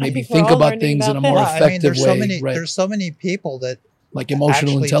 How to maybe think about things in a more effective way. There's so many people that like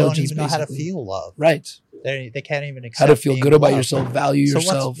emotional intelligence don't even know basically. how to feel love. Right. They can't even accept how to feel good about loved. yourself, value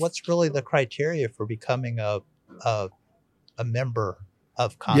yourself. What's really the criteria for becoming a member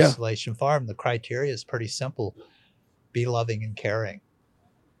of Constellation Farm? The criteria is pretty simple. Be loving and caring.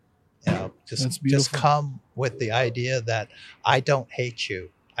 Just come with the idea that I don't hate you.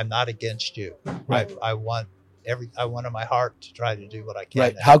 I'm not against you. Right. I want in my heart to try to do what I can.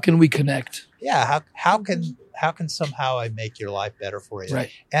 Right. How can we connect? Yeah. How can somehow I make your life better for you? Right.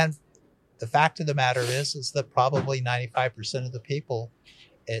 And the fact of the matter is that probably 95% of the people,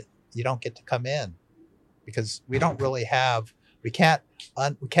 you don't get to come in, because we don't really have. We can't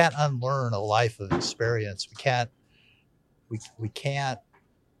unlearn a life of experience. We can't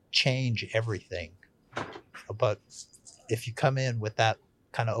change everything. But if you come in with that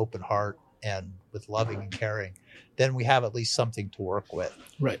kind of open heart and with loving and caring, then we have at least something to work with.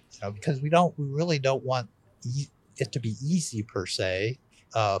 Right. Because we really don't want it to be easy per se,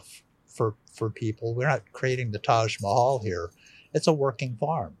 for people. We're not creating the Taj Mahal here. It's a working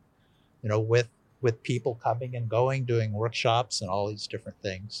farm, with people coming and going, doing workshops and all these different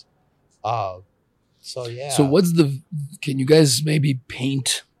things. So yeah. So can you guys maybe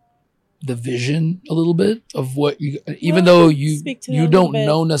paint the vision a little bit of what even though you don't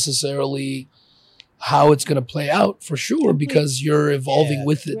know necessarily how it's going to play out for sure, because you're evolving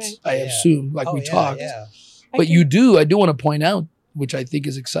with it, right. I assume, like we talked. Yeah. But I do want to point out, which I think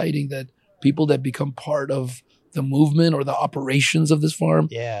is exciting, that people that become part of the movement or the operations of this farm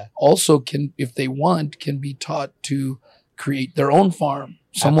also can, if they want, can be taught to create their own farm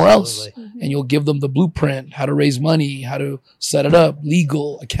somewhere else. Mm-hmm. And you'll give them the blueprint, how to raise money, how to set it up,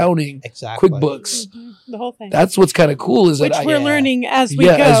 legal, accounting, QuickBooks, the whole thing. That's what's kind of cool, is which that we're learning as we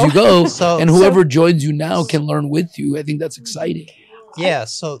go. As you go. And whoever joins you now can learn with you. I think that's exciting. Yeah,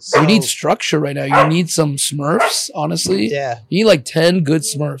 so you need structure right now. You need some Smurfs, honestly. Yeah. You need like 10 good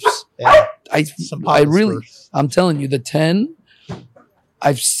Smurfs. Yeah. I'm telling you, the 10,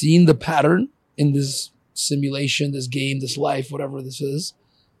 I've seen the pattern in this simulation, this game, this life, whatever this is,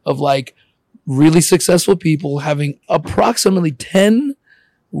 of like really successful people having approximately 10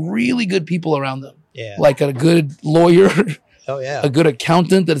 really good people around them. Yeah. Like a good lawyer. Oh, yeah. A good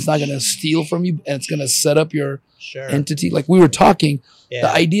accountant that is not going to steal from you, and it's going to set up your sure. entity. Like we were talking, the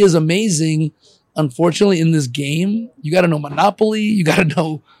idea is amazing. Unfortunately, in this game, you got to know monopoly, you got to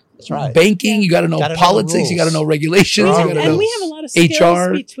know banking, you got to know politics, you got to know regulations, you got to know and we have a lot of skills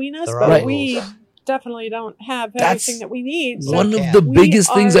HR between us, but we definitely don't have That's everything that we need. So One of Yeah. the We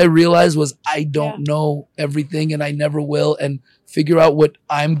biggest things are- I realized was I don't know everything and I never will, and figure out what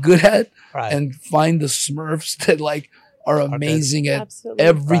I'm good at Right. and find the Smurfs that like are good. amazing at absolutely,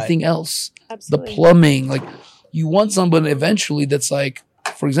 everything else. The absolutely. plumbing, like you want someone eventually that's like,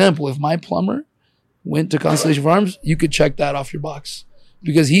 for example, if my plumber went to Constellation Farms, you could check that off your box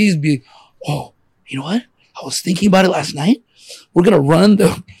because he's be, oh, you know what? I was thinking about it last night. We're gonna run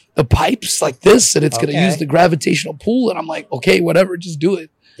the pipes like this, and it's gonna Okay. use the gravitational pull. And I'm like, okay, whatever, just do it.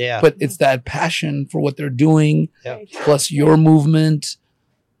 Yeah. But it's that passion for what they're doing, Yep. Right. plus your movement.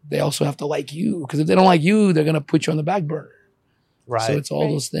 They also have to like you because if they don't like you, they're gonna put you on the back burner. Right. So it's all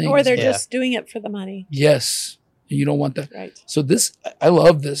Right. those things. Or they're Yeah. just doing it for the money. Yes, you don't want that. Right. So I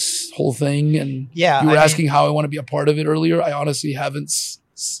love this whole thing, and Yeah. you were I mean, asking how I want to be a part of it earlier. I honestly haven't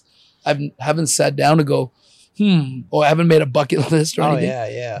sat down to go, I haven't made a bucket list or oh anything. yeah,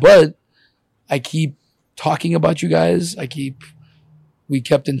 yeah. But I keep talking about you guys. We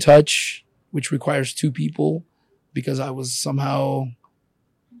kept in touch, which requires two people because I was somehow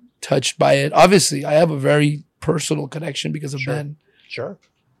touched by it. Obviously, I have a very personal connection because of Sure. Ben. Sure.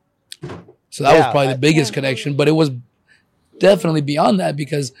 So that was Yeah, probably the biggest Yeah. connection, but it was definitely beyond that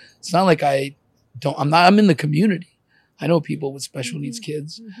because it's not like I'm in the community. I know people with special needs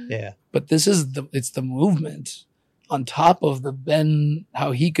kids, Mhm. Yeah. but it's the movement on top of the Ben,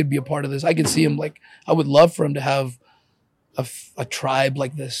 how he could be a part of this. I could see him I would love for him to have a tribe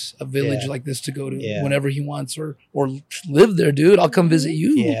like this, a village Yeah. like this to go to Yeah. whenever he wants or live there, dude. I'll come visit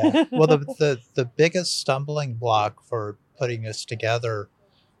you. Yeah. Well, the biggest stumbling block for putting this together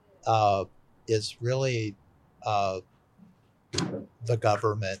is really the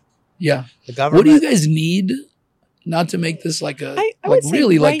government. Yeah. The government. What do you guys need? Not to make this I would say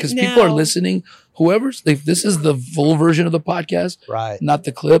really right because people are now- listening. If this is the full version of the podcast, Right. not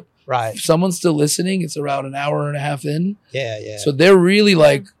the clip. Right. If someone's still listening, it's around an hour and a half in. Yeah. Yeah. So they're really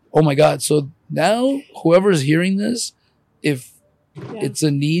like, oh my God. So now whoever's hearing this, if Yeah. it's a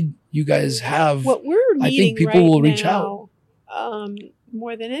need you guys have, What we're I needing think people right will reach now,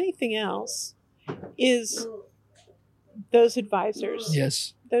 more than anything else, is those advisors.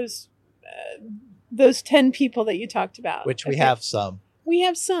 yes. Those 10 people that you talked about. Which we Okay. have some. We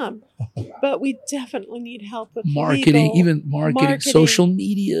have some, but we definitely need help with Marketing, legal, even marketing, social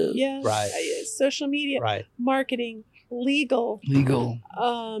media, yeah, Right. social media, Right. marketing, legal, legal,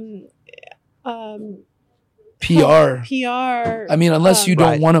 um, PR. PR. I mean, unless you don't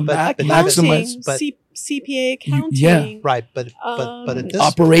Right, want to but- but maximize but- CPA accounting. yeah. Right. But at this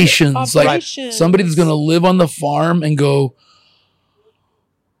operations, like operations. somebody that's going to live on the farm and go,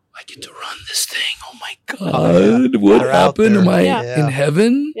 I get to run this thing. Oh my God. What They're out happened? there. Am I Yeah. in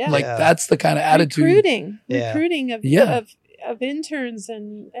heaven? Yeah. Like Yeah. that's the kind of attitude. Yeah. recruiting of, Yeah. of interns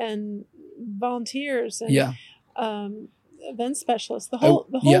and volunteers and Yeah. event specialists, the whole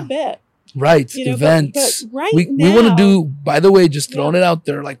yeah. bit. Right. You know, Events. but right we now, want to do, by the way, just throwing Yeah. it out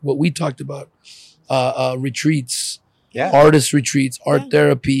there, like what we talked about, retreats, Yeah. artist retreats, art Yeah.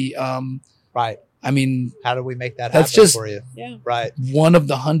 therapy. Right. I mean, How do we make that That's happen just- for you? Yeah. Right. one of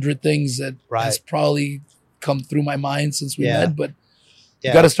the 100 things that Right. has probably come through my mind since we Yeah. met, but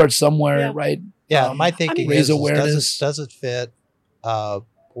Yeah. you got to start somewhere, Yeah. right? Yeah, my thinking raise is awareness. does it fit,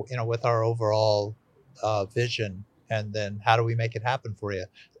 with our overall vision, and then how do we make it happen for you?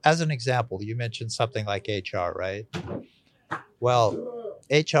 As an example, you mentioned something like HR, right? Well,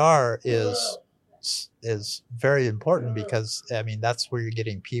 HR is very important because I mean that's where you're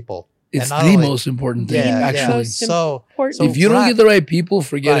getting people. It's And not the only- most important thing, Yeah, actually. Most So Important. If you we're don't not- get the right people,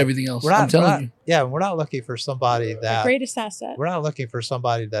 forget Right. everything else. we're not, I'm telling we're not- you. yeah, we're not looking for somebody the that greatest asset. we're not looking for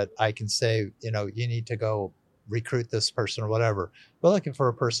somebody that I can say, you need to go recruit this person or whatever. We're looking for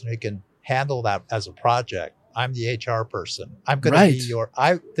a person who can handle that as a project. I'm the HR person. I'm going Right.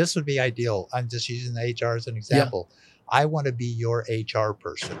 to be this would be ideal. I'm just using the HR as an example. I want to be your HR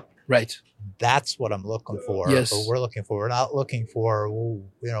person. Right. That's what I'm looking for. Yes. Or we're looking for. We're not looking for,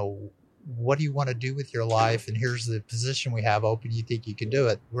 what do you want to do with your life? And here's the position we have open. You think you can do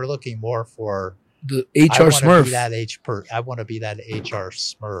it? We're looking more for The I HR wanna be Smurf. I want to be that HR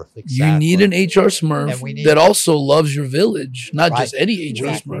Smurf. You Exactly. need an HR And Smurf we need- that also loves your village, not just Right. any HR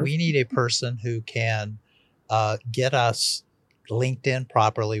Exactly. Smurf. We need a person who can get us linked in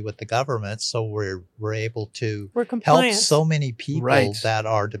properly with the government, so we're able to We're help compliant. so many people Right. that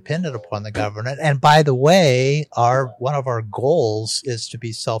are dependent upon the government. And by the way, one of our goals is to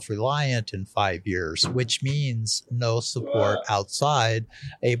be self-reliant in 5 years, which means no support outside,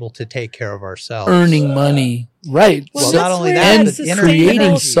 able to take care of ourselves. Earning money. Right. Well, So- not only where that, and but creating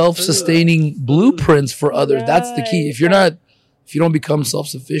sustainable- self-sustaining blueprints for others. That's the key. Right, If you don't become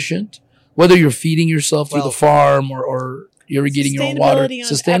self-sufficient, whether you're feeding yourself through Well- the farm or irrigating your own water. Sustainability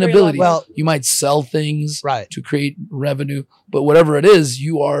on every Sustainability. level. Well- You might sell things Right. to create revenue, but whatever it is,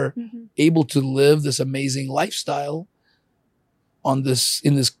 you are Mhm. able to live this amazing lifestyle in this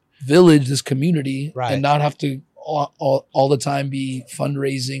village, this community, Right. and not have to all the time be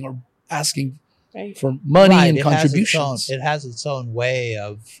fundraising or asking Right. for money Right, and it has its contributions. own- It has its own way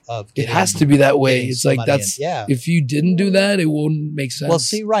of It getting, has to be that way. getting It's some like money in. that's Yeah. if you didn't do that, it wouldn't make sense. Well,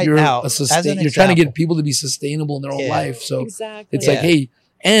 see, right you're now, a as sustain, an you're trying to get example- people to be sustainable in their own Yeah. life. So Exactly. it's like, Yeah. hey,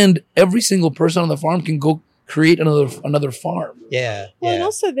 and every single person on the farm can go create another farm. Yeah. Well, and Yeah.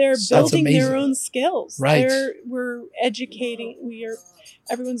 also they're So that's building their amazing. own skills. Right. We're educating.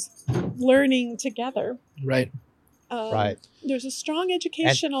 Everyone's learning together. Right. Right. There's a strong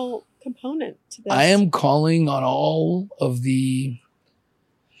educational component to this. I am calling on all of the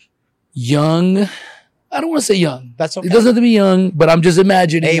young. I don't want to say young. That's okay. It doesn't have to be young, but I'm just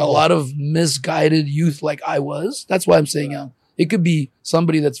imagining Able. a lot of misguided youth like I was. That's why I'm saying young. It could be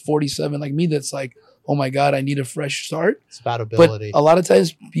somebody that's 47 like me that's like, oh my God, I need a fresh start. It's about But ability. a lot of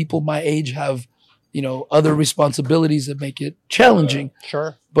times people my age have, other responsibilities that make it challenging.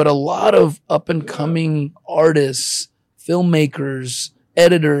 Sure. But a lot of up and coming artists, filmmakers,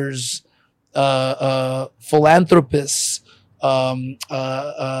 editors, philanthropists,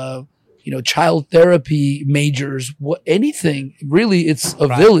 child therapy majors, anything really. It's a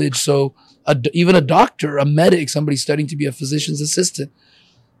Right. village. So even a doctor, a medic, somebody studying to be a physician's assistant,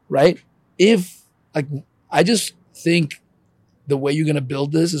 right? I just think the way you're going to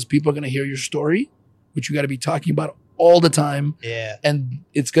build this is people are going to hear your story, which you got to be talking about all the time. Yeah. And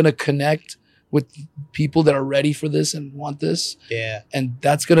it's going to connect with people that are ready for this and want this. Yeah. And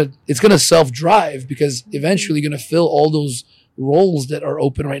it's going to self-drive because eventually you're going to fill all those roles that are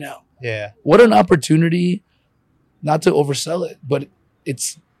open right now. Yeah. What an opportunity, not to oversell it, but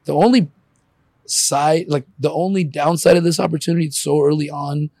it's the only the only downside of this opportunity. It's so early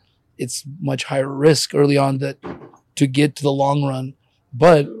on. It's much higher risk early on that to get to the long run,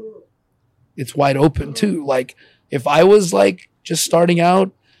 but it's wide open too. Like if I was just starting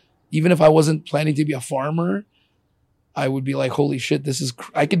out, even if I wasn't planning to be a farmer, I would be like, holy shit,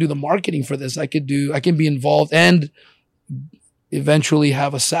 I could do the marketing for this. I can be involved and eventually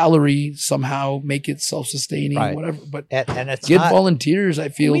have a salary somehow, make it self-sustaining, Right. whatever. But And it's get not, volunteers. I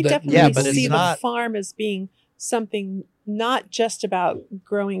feel we that definitely Yeah, but it's see not- the farm as being something not just about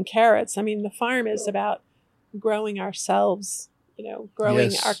growing carrots. I mean, the farm is about growing ourselves,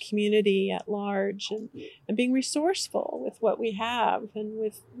 growing Yes. our community at large and being resourceful with what we have and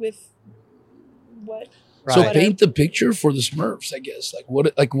with what. So right. paint the picture for the Smurfs, I guess.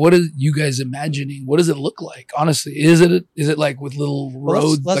 What are you guys imagining? What does it look like? Honestly, is it like with little Well,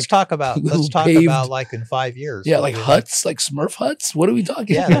 roads? let's talk about little paved- in 5 years. Yeah, What like do you huts, like Smurf huts. What are we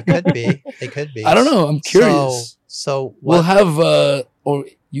talking? think? Yeah, they could be. They could be. I don't know. I'm curious. So We'll what, have, or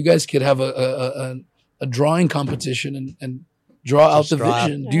you guys could have a drawing competition and draw out Just the draw out-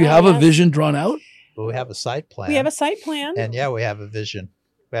 vision. Do you have a Yes. vision drawn out? we have a site plan. We have a site plan. and yeah, we have a vision.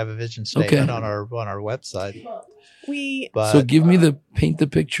 We have a vision statement Okay. on our website. But So give me paint the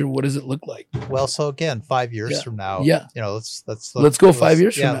picture. What does it look like? well, so again, 5 years Yeah. from now, Yeah. let's Let's go 5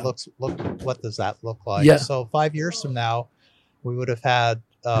 years from now. Look, what does that look like? Yeah. So 5 years from now, we would have had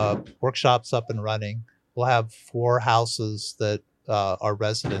workshops up and running. We'll have 4 houses that are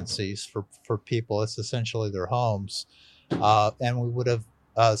residencies for people. It's essentially their homes, and we would have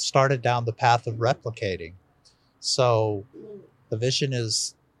started down the path of replicating. So the vision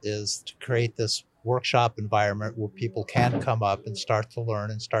is to create this workshop environment where people can come up and start to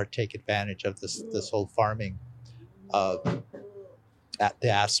learn and start to take advantage of this whole farming at the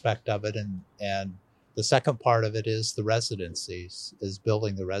aspect of it, and the second part of it is the residencies, is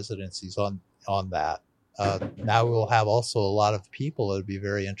building the residencies on that. Now we'll have also a lot of people that would be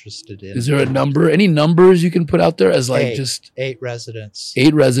very interested in Is there a number? Any numbers you can put out there as like 8. just 8 residents.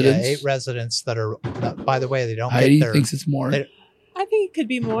 8 residents? Yeah, 8 residents that are. By the way, they don't Heidi get their. thinks it's more. they- I think it could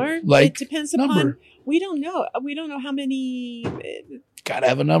be more. Like, it depends number. upon. We don't know. We don't know how many. Gotta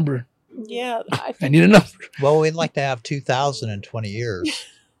have a number. Yeah, I I think need a number. Well, we'd like to have 2,000 in 20 years,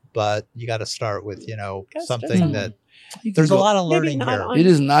 but you got to start with Gotta start something somewhere. that You can there's a go- lot of Maybe learning not here. on- It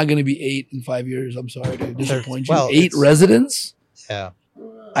is not going to be 8 in 5 years. I'm sorry to disappoint you. Well, 8 it's- residents? Yeah,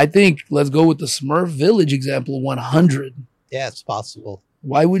 I think let's go with the Smurf Village example. 100. yeah, it's possible.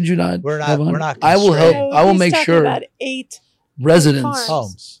 Why would you not? We're not- have we're 100? not I will help. constrained. So I will he's make talking sure about 8. residents.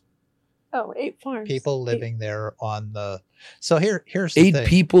 farms. Homes, 8 farms. people Eight- living there on the. So here's the 8 thing.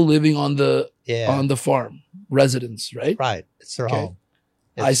 people living on the Yeah, farm. Residents, right? right. It's their Okay. home.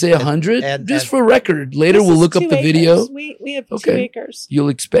 I say 100, and- just and- for record. Later, This we'll is look up 2 the acres. video. We have 2 Okay. acres. You'll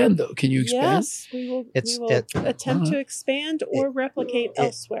expand, though. Can you expand? Yes, we will It- attempt to expand or replicate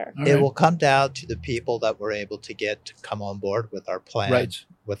elsewhere. All it right. will come down to the people that we're able to get to come on board with our plan, Right.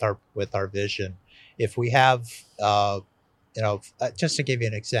 with our vision. If we have, just to give you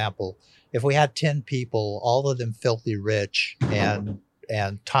an example, if we had 10 people, all of them filthy rich and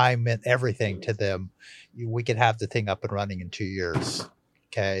time meant everything to them, we could have the thing up and running in 2 years.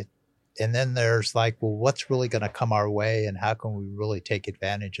 Okay. And then there's like, well, what's really going to come our way, and how can we really take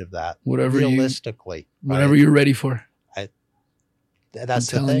advantage of that Whatever realistically? whatever right? you're ready for. That's I'm the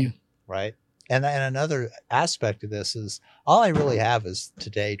telling thing, you. right? And another aspect of this is all I really have is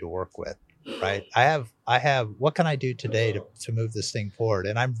today to work with, right? I have what can I do today to move this thing forward?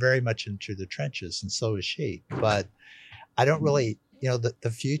 And I'm very much into the trenches, and so is she. But I don't really, the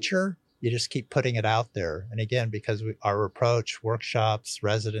future, you just keep putting it out there. And again, because our approach, workshops,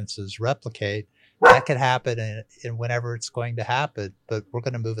 residences, replicate, that could happen and whenever it's going to happen, but we're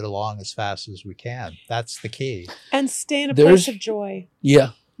going to move it along as fast as we can. That's the key. And stay in a There's- place of joy.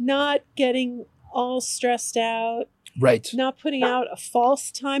 Yeah. Not getting all stressed out, Right. not putting out a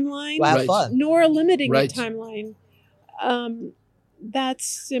false timeline, Well, have Right. fun. nor a limiting Right. timeline.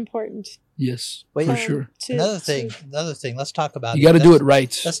 That's important. Yes. Wait, for Um, sure. to- Another to- thing. Let's talk about. You got to do it let's-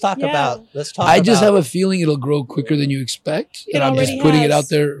 right. Let's talk Yeah. about. I just have a feeling it'll grow quicker than you expect. It And I'm just already putting it has. out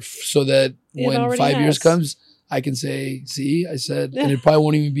there so that It when already 5 years has. comes, I can say, see, I said, and it probably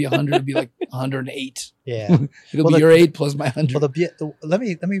won't even be 100. It'll be like 108. Yeah. It'll Well, be the- your 8 plus my 100. Well, let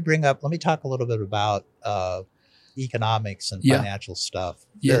me talk a little bit about economics and Yeah. financial stuff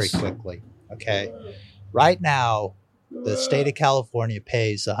very Yes. quickly. Okay. Right now, the state of California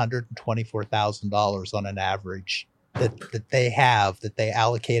pays $124,000 on an average that they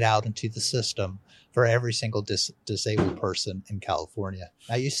allocate out into the system for every single disabled person in California.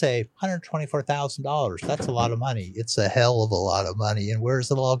 Now you say $124,000, that's a lot of money. It's a hell of a lot of money. And where's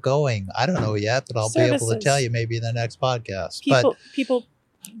it all going? I don't know yet, but I'll be able to Services. tell you maybe in the next podcast. But People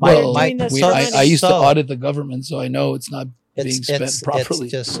My- are my- doing this we, for I, money. I used to So- audit the government, so I know it's not being spent properly.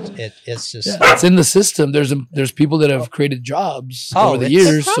 It's just Yeah, it's in the system. There's people that have created jobs Oh, over the it's-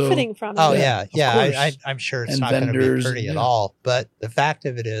 They're years. So profiting from it. Oh Yeah, yeah, of course. I'm sure it's And not going to be vendors, pretty at yeah. all. But the fact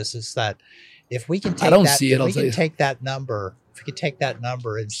of it is that if we can take I don't that, see it, if I'll we tell can you. take that number, if we could take that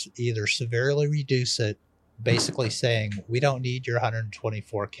number and either severely reduce it, basically saying we don't need your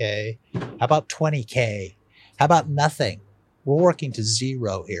 124K. How about 20K? How about nothing? We're working to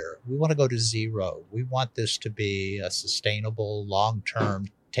zero here. We want to go to zero. We want this to be a sustainable, long-term,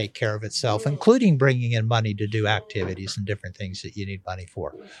 take care of itself, including bringing in money to do activities and different things that you need money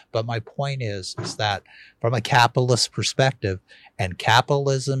for. But my point is that from a capitalist perspective, and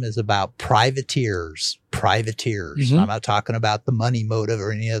capitalism is about privateers. Mhm. I'm not talking about the money motive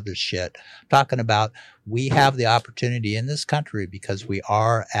or any other shit. I'm talking about we have the opportunity in this country because we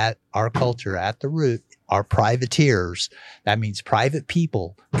are at our culture at the root are privateers. That means private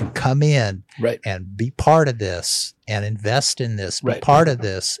people can come in right. and be part of this and invest in this, be Right. part of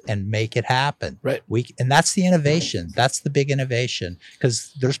this and make it happen. Right. And that's the innovation. That's the big innovation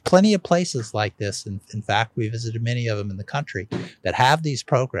because there's plenty of places like this. And in fact, we visited many of them in the country that have these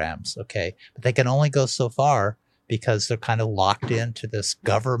programs. Okay. But they can only go so far because they're kind of locked into this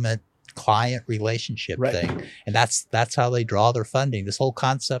government client relationship Right. thing. And that's how they draw their funding. This whole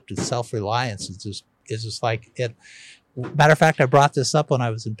concept of self-reliance is just like it. Matter of fact, I brought this up when I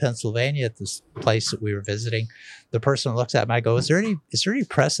was in Pennsylvania at this place that we were visiting. The person looks at me, I go, is there any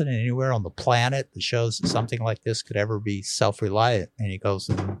precedent anywhere on the planet that shows that something like this could ever be self-reliant? And he goes,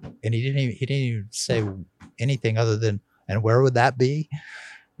 and he didn't even say anything other than, and where would that be?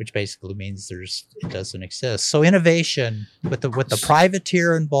 Which basically means it doesn't exist. So innovation with the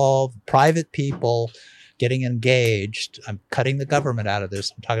privateer involved, private people getting engaged. I'm cutting the government out of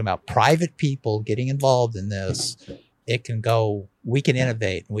this. I'm talking about private people getting involved in this. It can go, we can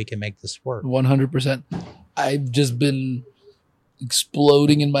innovate and we can make this work. 100%. I've just been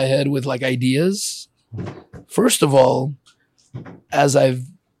exploding in my head with like ideas. First of all, as I've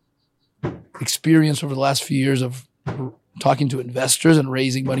experienced over the last few years of talking to investors and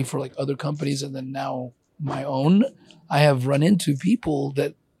raising money for like other companies and then now my own, I have run into people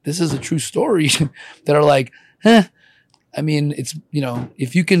that this is a true story that are like, I mean, it's,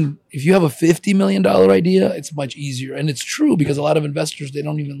 if you have a $50 million idea, it's much easier. And it's true because a lot of investors, they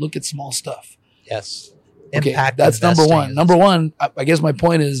don't even look at small stuff. Yes. Okay, Impact that's number investing one. is- Number one, I guess my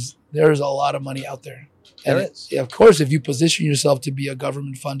point is there's a lot of money out there. There And is. of course, if you position yourself to be a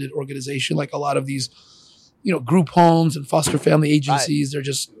government-funded organization, like a lot of these, group homes and foster family agencies, they're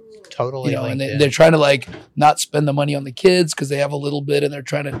just Totally. You know, and LinkedIn. they're trying to like not spend the money on the kids because they have a little bit, and they're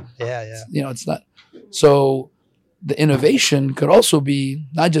trying to, yeah. you know, it's not. So the innovation could also be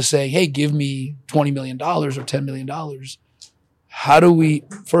not just saying, hey, give me $20 million or $10 million. How do we,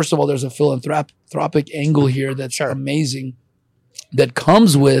 first of all, there's a philanthropic angle here that's amazing, that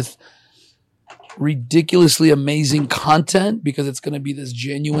comes with ridiculously amazing content, because it's going to be this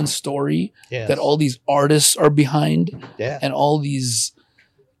genuine story that all these artists are behind, and all these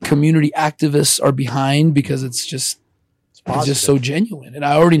community activists are behind, because it's just so genuine. And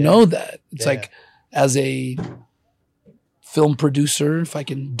I already know that. It's like, as a film producer, if I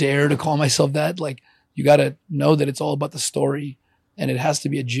can dare to call myself that, like, you got to know that it's all about the story, and it has to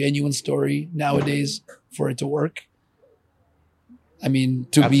be a genuine story nowadays for it to work. I mean,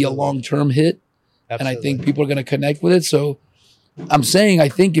 to be a long-term hit. And I think people are going to connect with it. So I'm saying, I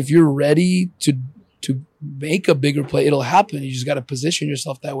think if you're ready to make a bigger play, it'll happen. You just got to position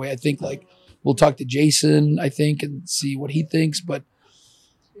yourself that way. I think, like, we'll talk to Jason, I think, and see what he thinks. But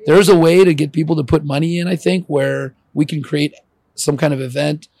there's a way to get people to put money in, I think, where we can create some kind of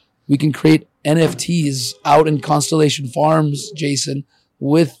event. We can create NFTs out in Constellation Farms, Jason,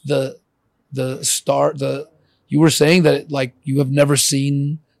 with you were saying that, like, you have never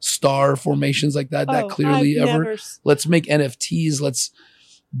seen star formations like that clearly ever. Let's make NFTs. Let's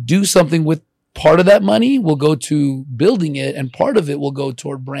do something with part of that money. Will go to building it, and part of it will go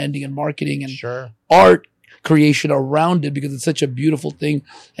toward branding and marketing and art creation around it, because it's such a beautiful thing.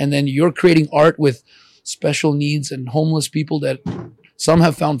 And then you're creating art with special needs and homeless people that some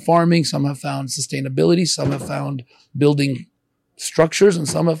have found farming, some have found sustainability, some have found building structures, and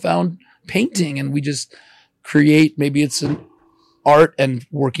some have found painting. And we just create, maybe it's an art and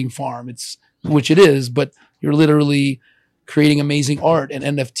working farm, which it is, but you're literally creating amazing art and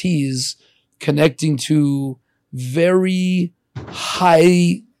NFTs connecting to very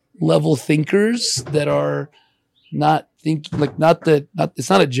high level thinkers that are not thinking, like, it's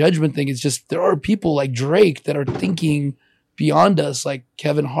not a judgment thing. It's just, there are people like Drake that are thinking beyond us, like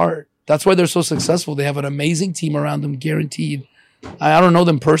Kevin Hart. That's why they're so successful. They have an amazing team around them, guaranteed. I don't know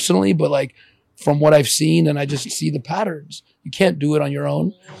them personally, but like, from what I've seen, and I just see the patterns. You can't do it on your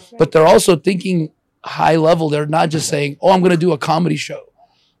own, but they're also thinking high level. They're not just saying, oh, I'm going to do a comedy show.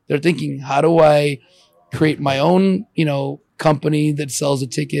 They're thinking, how do I create my own, company that sells the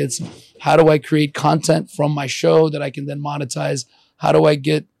tickets? How do I create content from my show that I can then monetize? How do I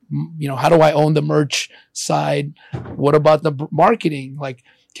get, how do I own the merch side? What about the marketing? Like,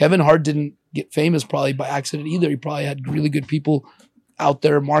 Kevin Hart didn't get famous probably by accident either. He probably had really good people out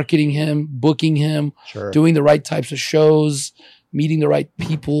there marketing him, booking him, doing the right types of shows, meeting the right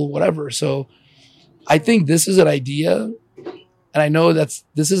people, whatever. So I think this is an idea. And I know this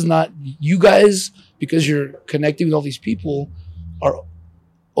is not, you guys, because you're connecting with all these people, are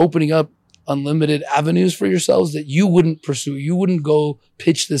opening up unlimited avenues for yourselves that you wouldn't pursue. You wouldn't go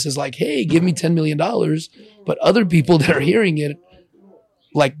pitch this as like, hey, give me $10 million. But other people that are hearing it,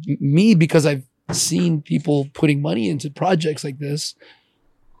 like me, because I've seen people putting money into projects like this,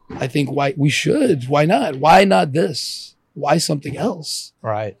 I think why not? Why not this? Why something else?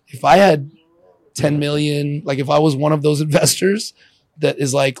 Right. If I had 10 million, like if I was one of those investors that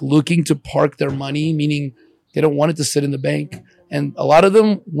is like looking to park their money, meaning they don't want it to sit in the bank. And a lot of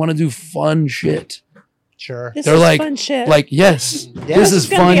them want to do fun shit. Sure. They're like, fun shit. Like, yes, this is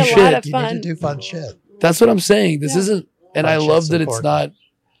fun shit. You need to do fun shit. That's what I'm saying. This isn't, and I love that it's not,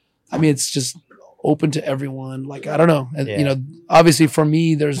 I mean, it's just open to everyone. Like, I don't know. And, obviously for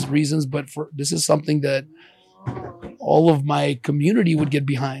me, there's reasons, but this is something that all of my community would get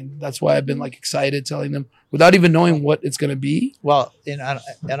behind. That's why I've been like excited telling them without even knowing what it's going to be. Well, and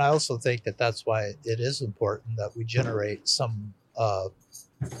I also think that's why it is important that we generate some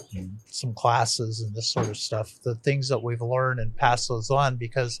classes and this sort of stuff, the things that we've learned, and pass those on,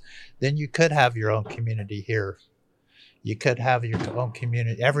 because then you could have your own community here. You could have your own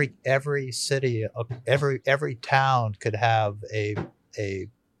community. Every city, every town could have a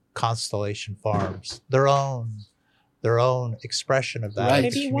Constellation Farms, their own expression of that, right.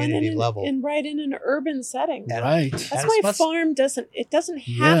 at the community level, and right in an urban setting. Right. That's why farm doesn't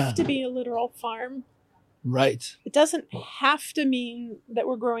have to be a literal farm. Right. It doesn't have to mean that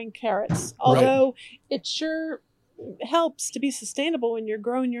we're growing carrots, although it sure helps to be sustainable when you're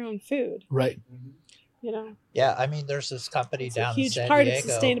growing your own food. Right. Yeah, I mean, there's this company down in San Diego. Huge part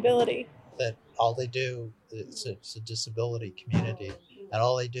of sustainability. That all they do, it's a disability community, and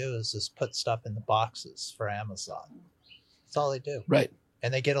all they do is just put stuff in the boxes for Amazon. That's all they do. Right.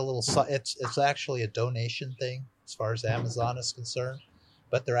 And they get a little. It's actually a donation thing as far as Amazon is concerned.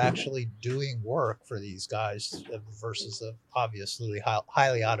 but they're actually doing work for these guys versus a obviously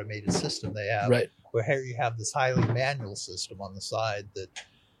highly automated system they have. Right. Where here you have this highly manual system on the side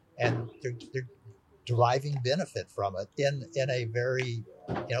and they're deriving benefit from it in a very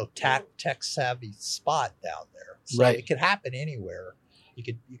tech savvy spot down there. So Right. it could happen anywhere. You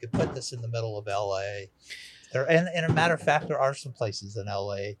could put this in the middle of LA. And a matter of fact, there are some places in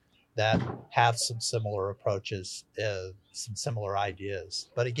LA that have some similar approaches, some similar ideas.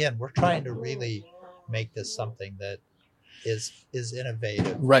 But again, we're trying to really make this something that is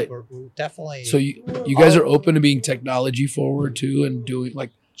innovative. Right. We're definitely. So you guys are open to being technology forward too, and doing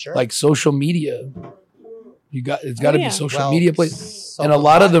sure. like social media. It's got to be social media place. So And a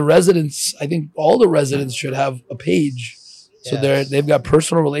lot of the residents, I think all the residents should have a page. So yes. they've got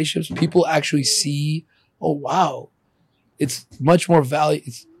personal relationships. People actually see, oh wow, it's much more value.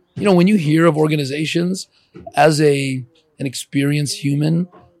 It's, when you hear of organizations as an experienced human,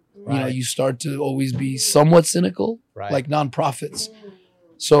 Right. you start to always be somewhat cynical, Right. like nonprofits.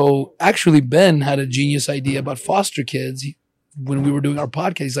 So actually, Ben had a genius idea about foster kids. When we were doing our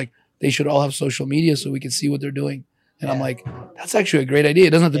podcast, he's like, they should all have social media so we can see what they're doing. And I'm Yeah. like, that's actually a great idea. It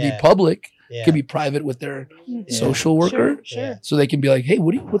doesn't have to Yeah. be public. Yeah. It can be private with their Yeah. social worker. Sure. Yeah. So they can be like, hey,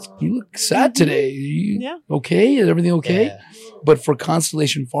 you look sad today. You Yeah. okay? Is everything okay? Yeah. But for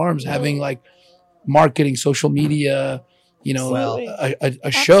Constellation Farms, having like marketing, social media, Well, a show, a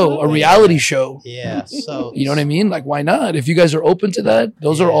Absolutely. reality show. Yeah. So You know what I mean? Like, why not? If you guys are open to that,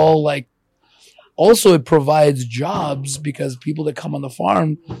 those are Yeah. all like, also it provides jobs because people that come on the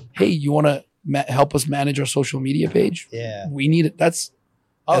farm, hey, you want to help us manage our social media page? Yeah. We need it. That's,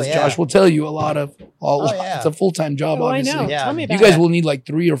 Oh, as yeah. Josh will tell you, Yeah. it's a full-time job, Oh, I obviously. know. Yeah. Tell me You about guys it. will need like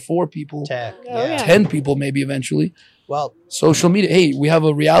 3 or 4 people, Tech. Oh, yeah. 10 people maybe eventually. Well, Social media. Hey, we have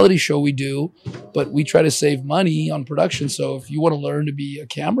a reality show we do, but we try to save money on production. So if you want to learn to be a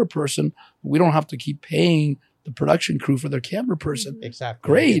camera person, we don't have to keep paying the production crew for their camera person. exactly.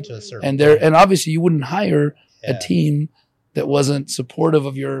 Great. Get to a certain And point. obviously you wouldn't hire Yeah. a team that wasn't supportive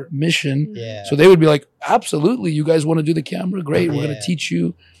of your mission. Yeah. So they would be like, absolutely, you guys want to do the camera? Great. We're going Yeah. to teach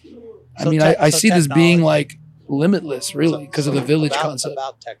you. I So mean, tech- I so see this being technology. like limitless, really, because of the village concept.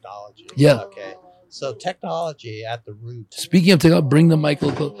 About technology. Yeah. Okay. So technology at the root. Speaking of technology, bring the mic a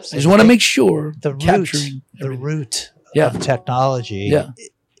little close. I just want to make sure The root. capturing The everything. root Yeah. of technology Yeah.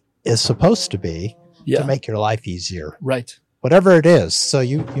 is supposed to be Yeah. to make your life easier. Right. Whatever it is. So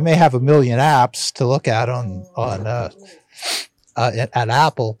you may have 1 million apps to look at at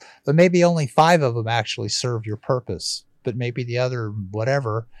Apple, but maybe only 5 of them actually serve your purpose. But maybe the other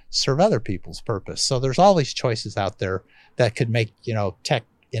whatever serve other people's purpose. So there's all these choices out there that could make tech,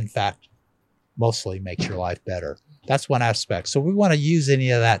 in fact, mostly makes your life better. That's one aspect. So we want to use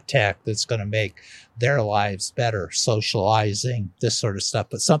any of that tech that's going to make their lives better, socializing, this sort of stuff.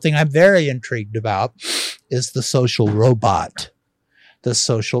 But something I'm very intrigued about is the social robot. The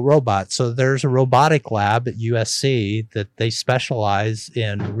social robot. So there's a robotic lab at USC that they specialize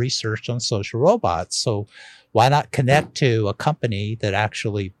in research on social robots. So why not connect to a company that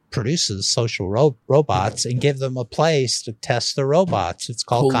actually produces social robots and give them a place to test the robots? It's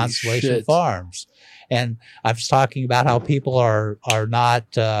called Holy Constellation shit. Farms. And I was talking about how people are not,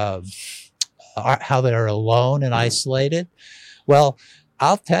 how they're alone and isolated. Well,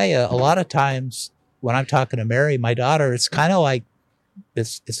 I'll tell you, a lot of times when I'm talking to Mary, my daughter, it's kind of like, it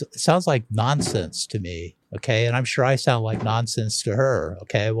sounds like nonsense to me. Okay. And I'm sure I sound like nonsense to her.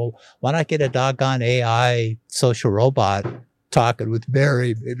 Okay. Well, why not get a doggone AI social robot talking with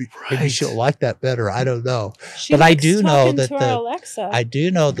Mary? Maybe Right. she'll like that better. I don't know. She But I likes do know talking that to our the- Alexa. I do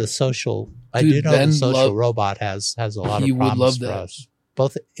know the social, Dude, Ben the social love- robot has a lot He of would promise love for that. us.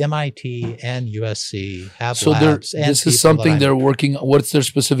 Both MIT and USC have So labs. And this is people something that they're working on. What's their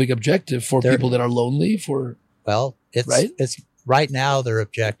specific objective for They're- people that are lonely? For well, Right? it's right now their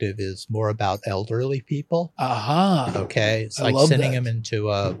objective is more about elderly people. aha, Okay, it's I like love sending that. them into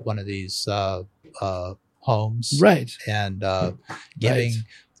one of these homes, right. and giving.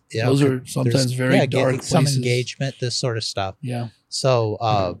 Right. Those are sometimes very dark getting some places. engagement, this sort of stuff. Yeah,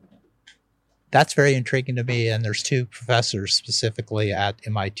 So that's very intriguing to me. And there's 2 professors specifically at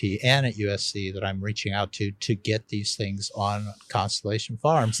MIT and at USC that I'm reaching out to get these things on Constellation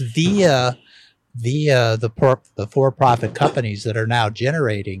Farms via the for-profit companies that are now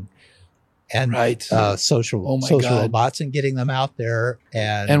generating and right. social Oh my social God. robots and getting them out there.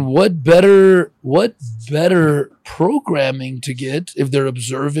 And what better programming to get if they're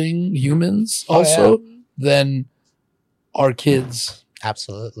observing humans Oh, also than our kids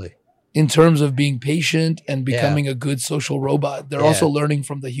absolutely. in terms of being patient and becoming a good social robot. They're Yeah. also learning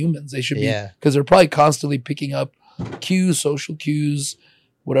from the humans. They should be, Yeah. because they're probably constantly picking up cues, social cues,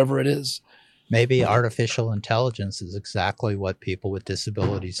 whatever it is. Maybe artificial intelligence is exactly what people with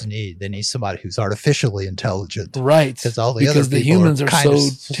disabilities need. They need somebody who's artificially intelligent. Right. Because all the other the people humans are kind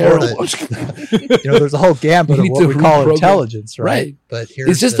so terrible. There's a whole gambit We of need what to we call reprogram. intelligence, right? Right. But here's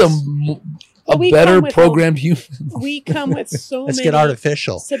It's just this, a We better come with programmed human. We come with so let's many get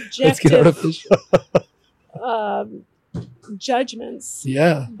artificial. Let's get subjective artificial. judgments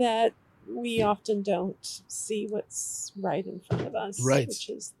Yeah. that we often don't see what's right in front of us. Right. Which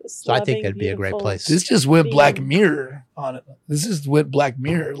is this So I think loving, that'd be a great beautiful- place. This just went being- Black Mirror on it. This is what Black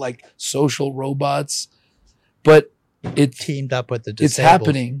Mirror, like social robots. But it Teamed up with the it's disabled.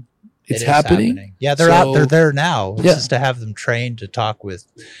 happening. It It's is happening. Yeah, they're out. So- They're there now. It's Yeah. just to have them trained to talk with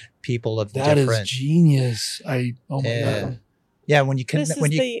people of That is different. genius. Oh my Yeah. god. Yeah, when you can, This is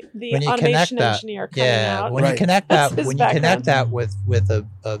when you the when you connect automation that, engineer coming yeah, out. when Right. you connect That's that, his when you connect background. that with a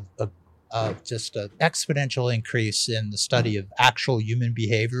just an exponential increase in the study of actual human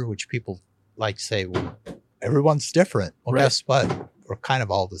behavior, which people like to say, well, everyone's different. Well, Right. guess what? We're kind of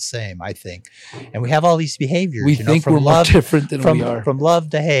all the same, I think, and we have all these behaviors. We you know, think from we're more love, different than we are. from love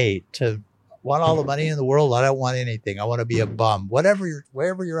to hate to want all the money in the world. I don't want anything. I want to be a bum. Wherever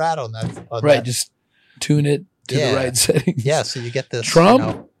you're at on that. On Right. that. Just tune it to Yeah. the right settings. Yeah. So you get this Trump? you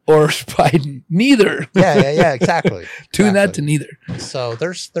know- Or Biden. Neither. yeah, exactly. Tune that to Exactly. neither. So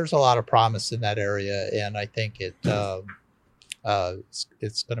there's a lot of promise in that area, and I think it's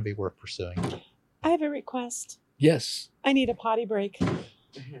going to be worth pursuing. I have a request. Yes. I need a potty break.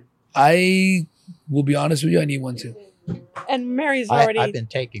 I will be honest with you. I need one too. And Mary's already. I've been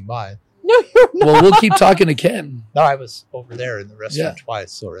taking mine. No, you're not. Well, we'll keep talking to Ken. No, I was over there in the restaurant Yeah.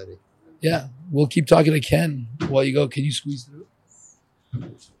 twice already. Yeah. We'll keep talking to Ken while you go. Can you squeeze through?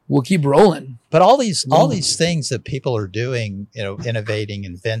 We'll keep rolling. But all these things that people are doing, innovating,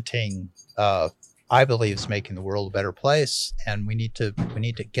 inventing, I believe is making the world a better place, and we need to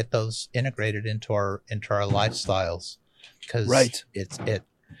get those integrated into our lifestyles, because Right.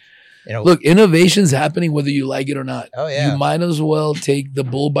 Look, Look, innovation's happening whether you like it or not. oh yeah, You might as well take the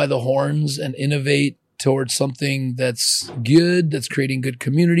bull by the horns and innovate towards something that's good, that's creating good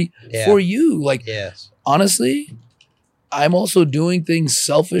community Yeah. for you. Like, yes, honestly, I'm also doing things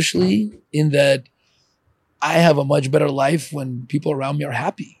selfishly in that I have a much better life when people around me are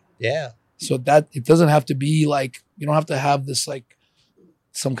happy. yeah, So that it doesn't have to be like, you don't have to have this like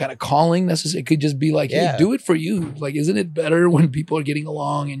some kind of calling necessarily. It could just be like, Yeah. hey, do it for you. Like, isn't it better when people are getting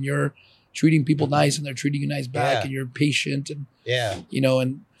along and you're treating people nice and they're treating you nice back Yeah. and you're patient and, yeah,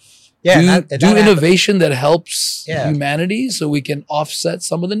 and yeah. do, and that do happens- innovation that helps Yeah. humanity so we can offset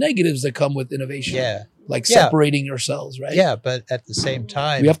some of the negatives that come with innovation. Yeah, Like Yeah. separating ourselves, right? yeah. But at the same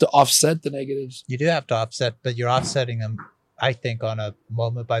time, We have to offset the negatives. you do have to offset, but you're offsetting them, I think, on a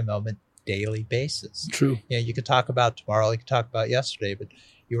moment by moment, daily basis. True. Yeah, you could talk about tomorrow, you could talk about yesterday, but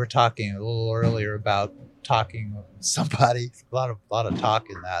you were talking a little earlier about talking with somebody, a lot of talk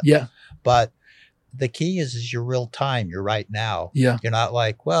in that. Yeah. But the key is your real time, you're right now. Yeah. You're not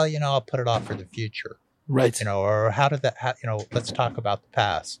like, well, I'll put it off for the future, Right. or let's talk about the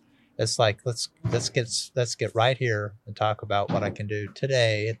past. It's like, let's get right here and talk about what I can do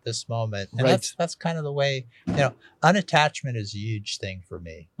today at this moment. And Right. that's kind of the way, unattachment is a huge thing for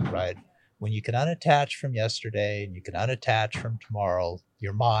me, right? When you can unattach from yesterday and you can unattach from tomorrow,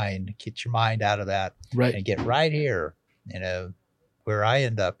 your mind, get your mind out of that Right. and get right here. Where I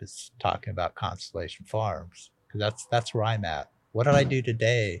end up is talking about Constellation Farms, because that's where I'm at. What did I do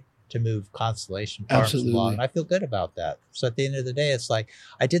today to move Constellation Farms Absolutely. along? And I feel good about that. So at the end of the day, it's like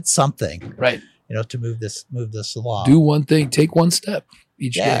I did something, Right. to move this along. Do one thing, take one step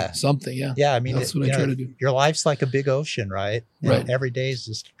each Yeah. day. Something. Yeah. Yeah, I mean, That's what I try to do. Your life's like a big ocean, right? And Right. every day is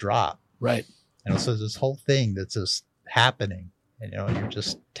just a drop. Right. So this whole thing that's just happening, and you're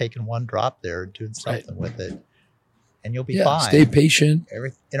just taking one drop there and doing Right. something with it, and you'll be Yeah. fine. Stay patient.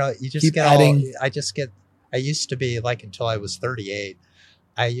 You just Keep get adding. I used to be like, until I was 38,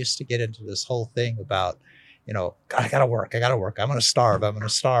 I used to get into this whole thing about, God, I gotta work. I'm going to starve.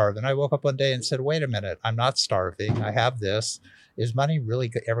 And I woke up one day and said, wait a minute, I'm not starving. I have this. Is money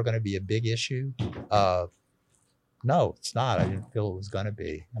really ever going to be a big issue? No, it's not. I didn't feel it was going to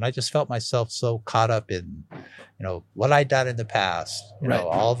be. And I just felt myself so caught up in, what I'd done in the past, Right.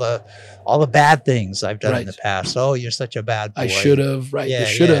 all the bad things I've done in Right. the past. Oh, you're such a bad boy. I should have. Right. Yeah, the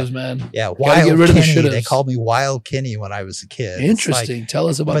should haves, man. Yeah, Gotta Wild get rid of the Kenny. They should-haves. called me Wild Kenny when I was a kid. It's Interesting. Tell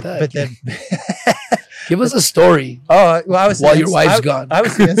us about like, that. but then, Give us a story. oh, well, I was While your wife's gone. I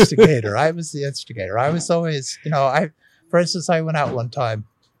was the instigator. I was always, for instance, I went out one time.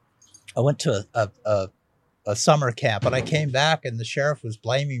 I went to a summer camp, and I came back, and the sheriff was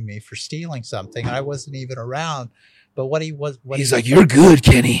blaming me for stealing something. I wasn't even around But what he was, he's like, "You're good,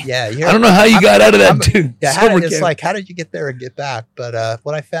 Kenny." Yeah, I don't know how you got out of that, dude. Yeah, it's like, how did you get there and get back? But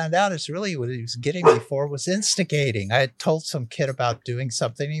what I found out is really what he was getting me for was instigating. I had told some kid about doing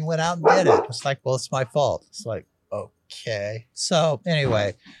something, and he went out and did it. It's like, well, it's my fault. It's like, okay. So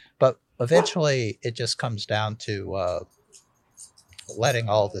anyway, but eventually it just comes down to letting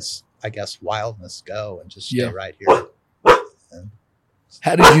all this, I guess, wildness go and just stay right here. And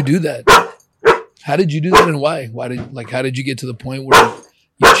how did you do that? How did you do that, and why? How did you get to the point where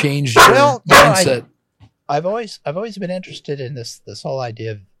you changed your mindset? I've always been interested in this whole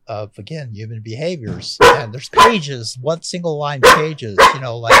idea of again, human behaviors. And there's pages, one single line pages,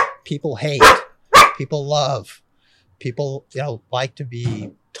 like people hate, people love, people, like to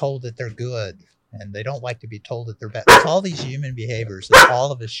be told that they're good, and they don't like to be told that they're bad. It's all these human behaviors that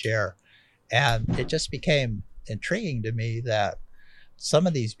all of us share. And it just became intriguing to me that some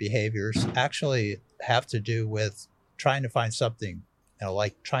of these behaviors actually have to do with trying to find something,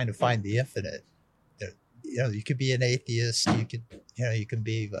 like trying to find the infinite. You could be an atheist, you can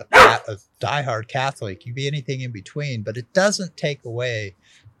be a diehard Catholic, you can be anything in between, but it doesn't take away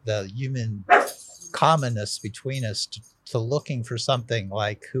the human commonness between us to looking for something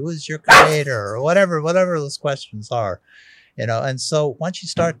like, who is your creator, or whatever those questions are, And so once you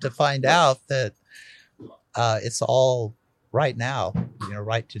start to find out that it's all right now,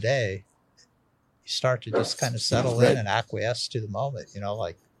 right today, you start to just kind of settle in and acquiesce to the moment,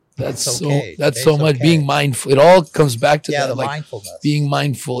 like that's okay. That's so much being mindful. It all comes back to that, the like mindfulness, being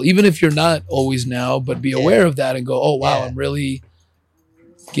mindful, even if you're not always now, but be aware of that and go, oh wow, I'm really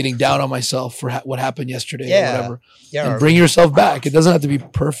getting down on myself for what happened yesterday or whatever. And bring yourself back. It doesn't have to be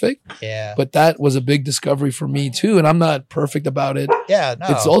perfect. Yeah. But that was a big discovery for me too. And I'm not perfect about it. Yeah. No.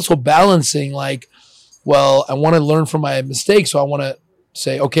 It's also balancing, like, well, I want to learn from my mistakes. So I want to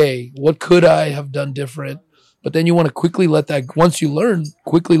say, okay, what could I have done different? But then you want to quickly let that, once you learn,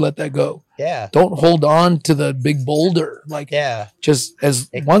 quickly let that go. Yeah. Don't hold on to the big boulder. Like, just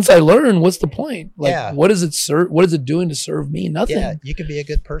once I learn, what's the point? Like, what is it serve? What is it doing to serve me? Nothing. Yeah. You can be a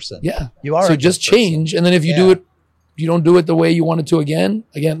good person. Yeah. You are. So just change. And then if you do it, you don't do it the way you wanted to again,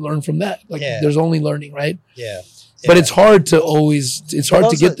 learn from that. Like there's only learning, right? Yeah. But it's hard to always, it's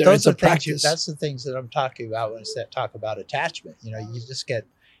hard to get there. It's a practice. That's the things that I'm talking about when I talk about attachment. You just get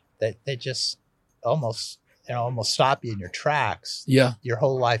that they just almost stop you in your tracks. Yeah. Your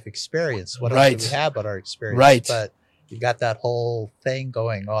whole life experience. What else do we have but our experience? Right. But you've got that whole thing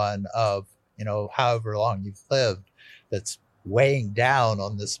going on of, however long you've lived that's weighing down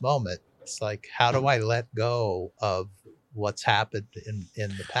on this moment. It's like, how do I let go of what's happened in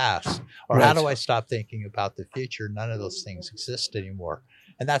the past? Or how do I stop thinking about the future? None of those things exist anymore.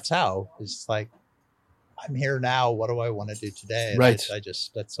 And that's how it's like, I'm here now. What do I want to do today? And I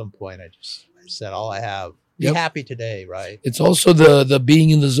just, at some point, I said, all I have. Be happy today, right? It's also the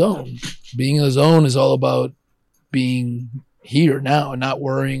being in the zone. Being in the zone is all about being here now and not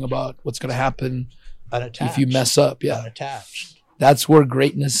worrying about what's going to happen if you mess up. Yeah. Unattached. That's where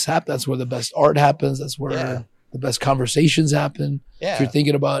greatness happens. That's where the best art happens. That's where the best conversations happen. Yeah. If you're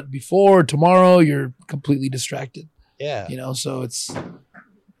thinking about before or tomorrow, you're completely distracted. Yeah. So it's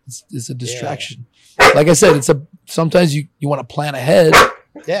a distraction. Like I said, sometimes you want to plan ahead.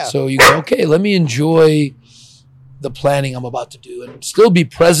 Yeah. So you go, okay, let me enjoy the planning I'm about to do and still be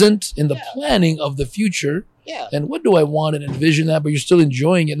present in the planning of the future. Yeah. And what do I want and envision that, but you're still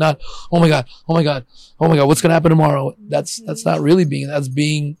enjoying it. Not, oh my God, what's going to happen tomorrow? That's not really that's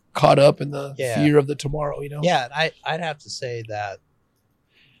being caught up in the fear of the tomorrow, Yeah. And I'd have to say that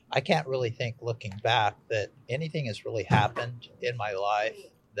I can't really think looking back that anything has really happened in my life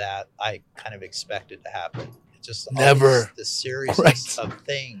that I kind of expected to happen. It's just never the series of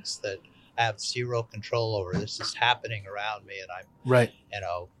things that I have zero control over. This is happening around me, and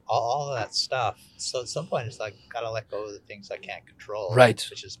I'm all of that stuff. So at some point, it's like gotta let go of the things I can't control. Right.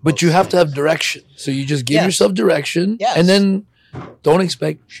 But you have to have direction. So you just give yourself direction, and then don't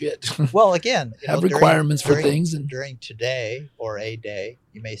expect shit. Well, again, have requirements for things. And during today or a day,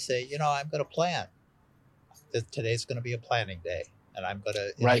 you may say, I'm going to plan. Today's going to be a planning day. And I'm going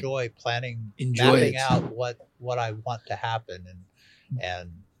to enjoy planning, mapping out what I want to happen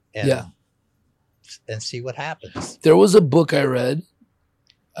and see what happens. There was a book I read.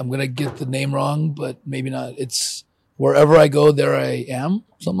 I'm going to get the name wrong, but maybe not. It's Wherever I Go, There I Am.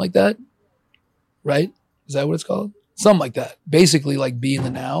 Something like that. Right? Is that what it's called? Something like that. Basically like be in the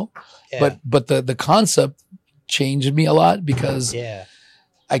now. Yeah. But the concept changed me a lot because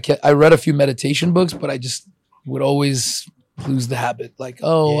I read a few meditation books, but I just would always lose the habit. Like,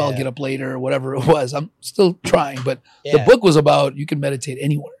 I'll get up later or whatever it was. I'm still trying, but the book was about you can meditate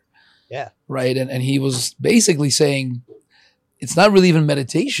anywhere. Yeah. Right. And he was basically saying it's not really even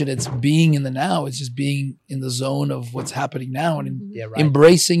meditation. It's being in the now. It's just being in the zone of what's happening now and Yeah, right.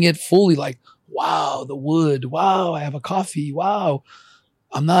 embracing it fully. Like, wow, the wood. Wow, I have a coffee. Wow,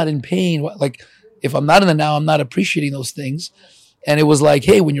 I'm not in pain. Like, if I'm not in the now, I'm not appreciating those things. And it was like,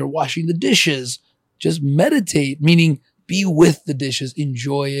 hey, when you're washing the dishes, just meditate, meaning be with the dishes,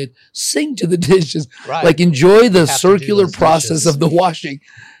 enjoy it, sing to the dishes, Right. like enjoy the have to do circular those process dishes. of the washing.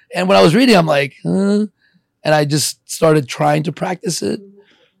 And when I was reading, I'm like, huh? And I just started trying to practice it.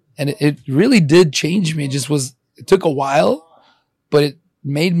 And it really did change me. It took a while, but it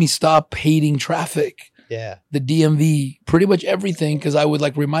made me stop hating traffic, Yeah. the DMV, pretty much everything. Cause I would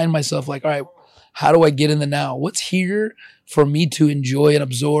like remind myself like, all right, how do I get in the now? What's here for me to enjoy and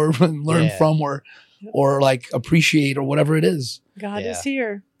absorb and learn Yeah. from or like appreciate or whatever it is. God Yeah. is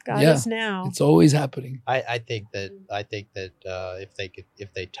here. God Yeah. is now. It's always happening. I think that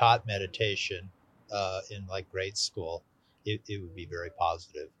if they taught meditation in like grade school, it would be very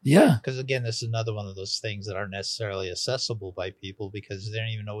positive. Yeah. Because again, this is another one of those things that aren't necessarily accessible by people because they don't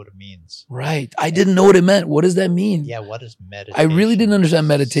even know what it means. Right. I didn't know what it meant. What does that mean? Yeah, what is meditation? I really didn't understand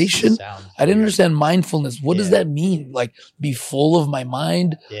meditation. Sounds I didn't weird. understand mindfulness. What does Yeah. that mean? Like be full of my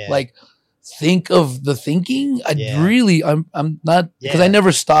mind? Yeah. Like think of the thinking? Yeah. I'm not, because Yeah. I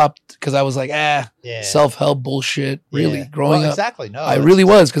never stopped because I was like, yeah. self-help bullshit. Really, Yeah. growing Well, up. exactly. No, I really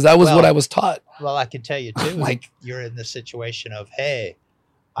was, because that was what well, I was taught. Well, I can tell you too. Like- you're in the situation of, hey,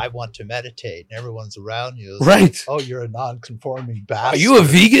 I want to meditate, and everyone's around you. It's Right. like, oh, you're a non-conforming Are bastard. you a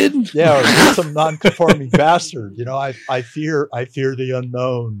vegan? Yeah, or you're some non-conforming bastard. You know, I fear the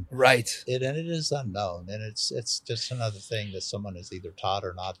unknown. Right. And it is unknown, and it's just another thing that someone is either taught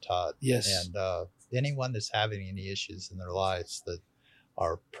or not taught. Yes. And anyone that's having any issues in their lives that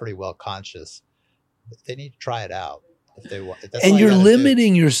are pretty well conscious, they need to try it out if they want. That's all And you you're gotta do.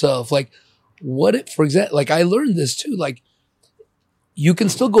 limiting yourself. Like what if, for example, like I learned this too, like you can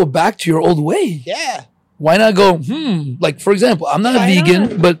still go back to your old way. Yeah. Why not go, like for example, I'm not a Why vegan,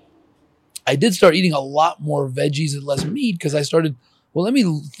 not? but I did start eating a lot more veggies and less meat because I started, well, let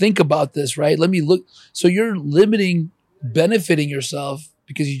me think about this, right? Let me look. So you're benefiting yourself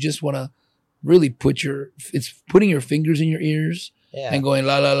because you just want to really it's putting your fingers in your ears Yeah. and going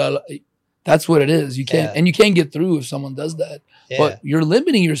la la la la. That's what it is. You can't, Yeah. and you can't get through if someone does that. Yeah. But you're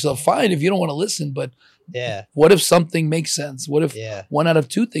limiting yourself. Fine if you don't want to listen, but Yeah. what if something makes sense? What if Yeah. one out of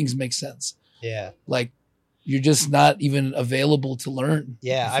two things make sense? Yeah. Like you're just not even available to learn.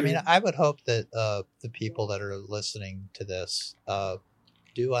 Yeah. If I mean, you're- I would hope that the people that are listening to this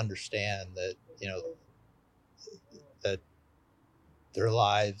do understand that, you know, that their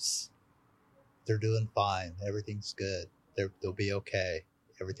lives, they're doing fine. Everything's good. They'll be okay.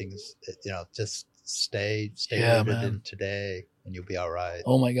 Everything's, you know, just stay Yeah, rooted man. in today and you'll be all right.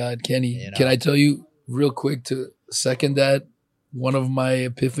 Oh my God, Kenny, You know. can I tell you real quick to second that? One of my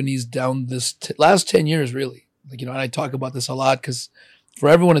epiphanies down this last 10 years, really. Like, you know, and I talk about this a lot because for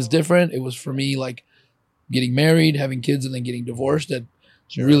everyone it's different. It was for me like getting married, having kids, and then getting divorced that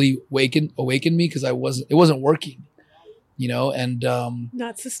Sure. really awakened me because it wasn't working, you know, and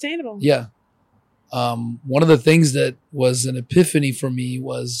Not sustainable. yeah. One of the things that was an epiphany for me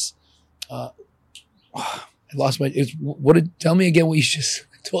was, I lost my. Tell me again what you just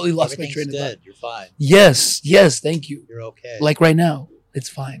totally lost my Everything's train of good. thought. You're fine. Yes, thank you. You're okay. Like right now, it's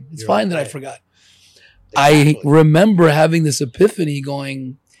fine. It's You're fine that I okay. forgot. Exactly. I remember having this epiphany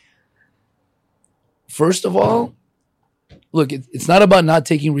going, first of all, look, it's not about not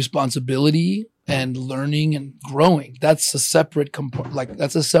taking responsibility and learning and growing. That's a separate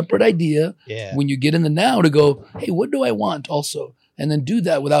that's a separate idea. Yeah. When you get in the now to go, hey, what do I want also? And then do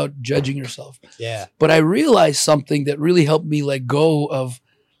that without judging yourself. Yeah. But I realized something that really helped me let go of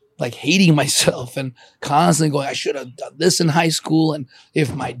like hating myself and constantly going, I should have done this in high school. And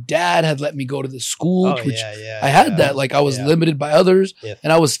if my dad had let me go to the school, Oh, which yeah. I had that, like I was Yeah. limited by others Yeah.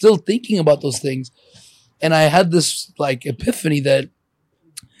 and I was still thinking about those things. And I had this like epiphany that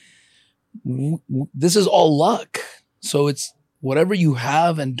this is all luck. So it's whatever you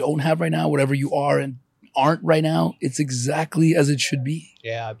have and don't have right now, whatever you are and aren't right now, it's exactly as it should be.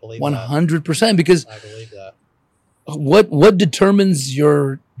 Yeah, I believe 100%. Because that. I believe that. what determines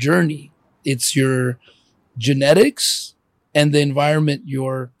your journey? It's your genetics and the environment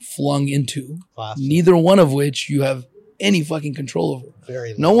you're flung into. Classic. Neither one of which you have any fucking control over.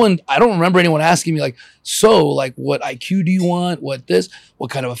 Very No low. one, I don't remember anyone asking me like, so like what IQ do you want? What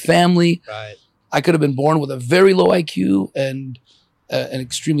kind of a family? Right. I could have been born with a very low IQ and an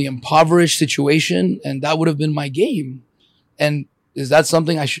extremely impoverished situation. And that would have been my game. And is that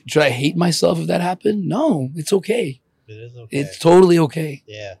something should I hate myself if that happened? No, it's okay. It is okay. It's totally okay.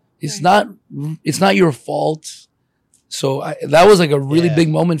 yeah. It's not your fault. So that was like a really big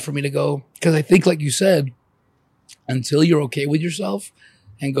moment for me to go, because I think, like you said, until you're okay with yourself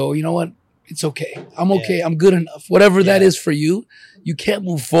and go, you know what? It's okay. I'm okay. I'm good enough. Whatever that is for you, you can't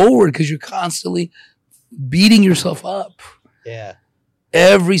move forward because you're constantly beating yourself up. Yeah.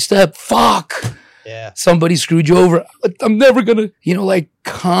 Every step, fuck. Yeah. Somebody screwed you over. I'm never going to, like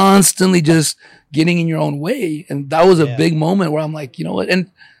constantly just getting in your own way. And that was a big moment where I'm like, you know what?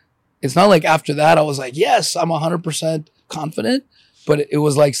 And it's not like after that, I was like, yes, I'm 100% confident. But it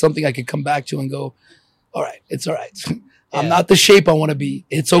was like something I could come back to and go, all right, it's all right. I'm not the shape I want to be.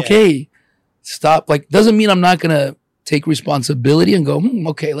 It's okay. Stop. Like, doesn't mean I'm not going to take responsibility and go,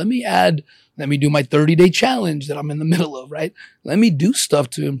 okay, let me do my 30-day challenge that I'm in the middle of, right? Let me do stuff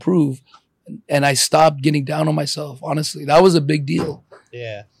to improve. And I stopped getting down on myself. Honestly, that was a big deal.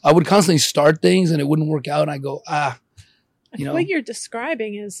 Yeah. I would constantly start things and it wouldn't work out. And I go, What you're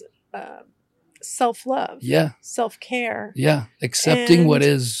describing is self-love. Yeah. Self-care. Yeah. Accepting what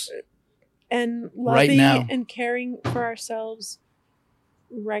is. And loving right now. And caring for ourselves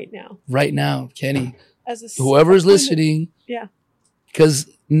right now. Right now, Kenny. As whoever's listening. Yeah. Because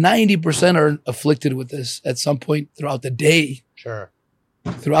 90% are afflicted with this at some point throughout the day. Sure.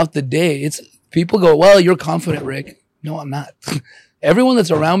 Throughout the day. It's people go, well, you're confident, Rick. No, I'm not. Everyone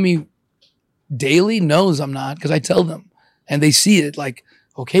that's around me daily knows I'm not, because I tell them. And they see it like,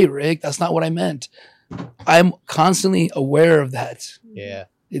 okay, Rick, that's not what I meant. I'm constantly aware of that. Yeah.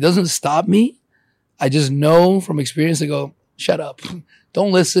 It doesn't stop me. I just know from experience to go, shut up.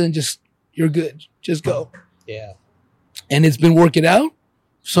 Don't listen. You're good. Just go. Yeah. And it's been working out.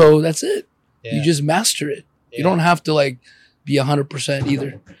 So that's it. Yeah. You just master it. Yeah. You don't have to like be 100%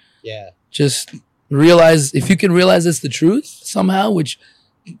 either. Yeah. Just realize, if you can realize it's the truth somehow, which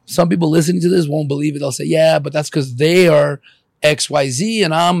some people listening to this won't believe it. They'll say, yeah, but that's because they are XYZ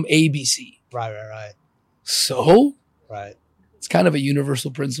and I'm ABC. Right. So, right. It's kind of a universal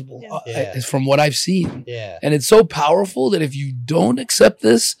principle from what I've seen. Yeah. And it's so powerful that if you don't accept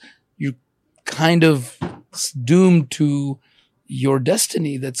this, you're kind of doomed to your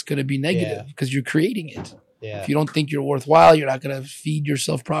destiny that's going to be negative because you're creating it. Yeah. If you don't think you're worthwhile, you're not going to feed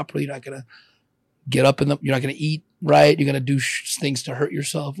yourself properly. You're not going to get up you're not going to eat right. You're going to do things to hurt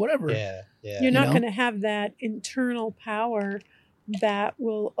yourself, whatever. Yeah. You're not going to have that internal power that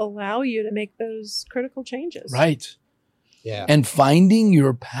will allow you to make those critical changes. Right. Yeah. And finding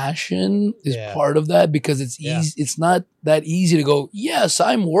your passion is part of that, because it's easy. It's not that easy to go, yes,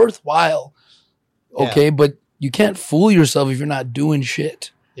 I'm worthwhile. Okay. But you can't fool yourself if you're not doing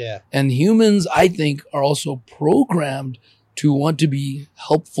shit. Yeah. And humans, I think, are also programmed to want to be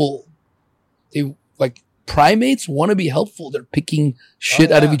helpful. They like primates want to be helpful. They're picking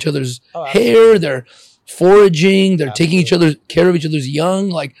shit out of each other's hair. They're foraging. They're taking care of each other's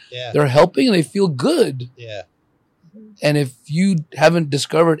young. Like they're helping and they feel good. Yeah. And if you haven't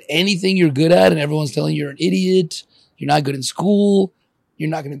discovered anything you're good at and everyone's telling you you're an idiot, you're not good in school, you're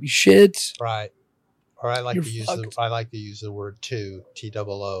not going to be shit. Right. Or I like to use the word too,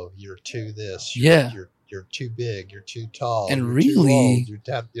 T-O-O. You're too this. You're too big. You're too tall. And you're really, too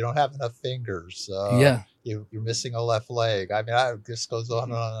old, you don't have enough fingers. You're missing a left leg. I mean, this goes on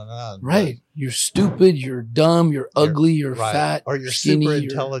and on and on. Right. You're stupid. You're dumb. You're ugly. You're fat. Or you're skinny, super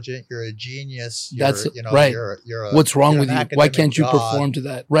intelligent. You're a genius. That's right. What's wrong with you? Why can't you perform to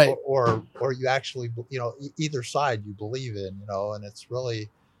that? Right. Or you actually, either side you believe in, and it's really,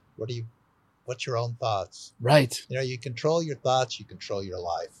 what's your own thoughts? Right. You control your thoughts. You control your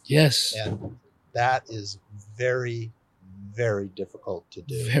life. Yes. And that is very, very difficult to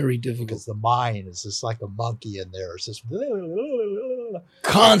do. Very difficult. Because the mind is just like a monkey in there. It's just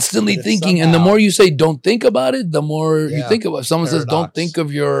constantly thinking. And the more you say, don't think about it, the more you think about it. If someone says, don't think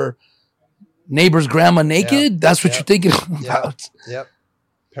of your neighbor's grandma naked, that's what you're thinking about. Yep.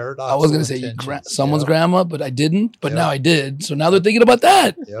 Paradox. I was going to say someone's grandma, but I didn't. But now I did. So now they're thinking about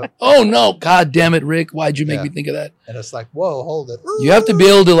that. Yep. Oh, no. God damn it, Rick. Why'd you make me think of that? And it's like, whoa, hold it. You have to be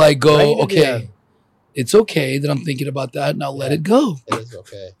able to go, okay. It's okay that I'm thinking about that, and I'll let it go. It is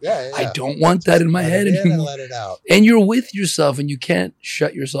okay. Yeah. I don't want that in my head anymore. And let it out. And you're with yourself, and you can't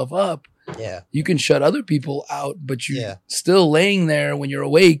shut yourself up. Yeah. You can shut other people out, but you're still laying there when you're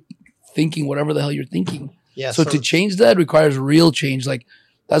awake, thinking whatever the hell you're thinking. Yeah. So to change that requires real change. Like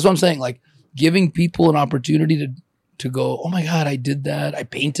that's what I'm saying. Like giving people an opportunity to go, oh my God, I did that. I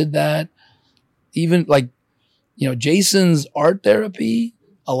painted that. Even like, Jason's art therapy.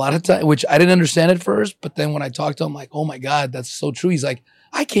 A lot of time, which I didn't understand at first, but then when I talked to him, like, oh my God, that's so true. He's like,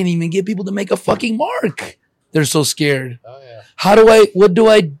 I can't even get people to make a fucking mark. They're so scared. Oh yeah. What do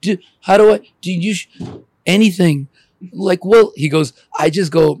I do? Do you, anything? Like, well, he goes, I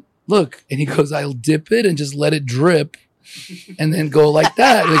just go, look. And he goes, I'll dip it and just let it drip and then go like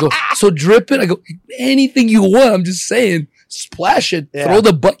that. And I go, so drip it. I go, anything you want. I'm just saying, splash it, throw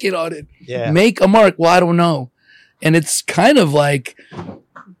the bucket on it, make a mark. Well, I don't know. And it's kind of like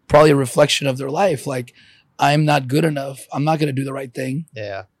probably a reflection of their life. Like, I'm not good enough. I'm not going to do the right thing.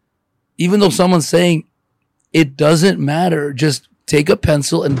 Yeah. Even though someone's saying it doesn't matter, just take a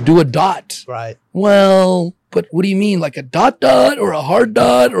pencil and do a dot. Right. Well, but what do you mean? Like a dot or a hard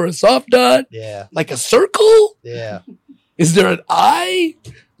dot or a soft dot? Yeah. Like a circle? Yeah. Is there an eye?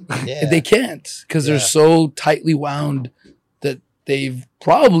 Yeah. They can't because they're so tightly wound that they've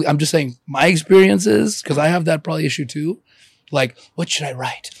probably, I'm just saying my experiences, because I have that probably issue too. Like, what should I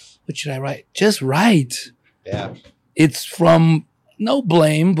write? What should I write? Just write. Yeah. It's from no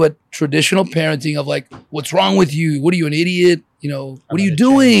blame, but traditional parenting of like, what's wrong with you? What are you, an idiot? You know, what are you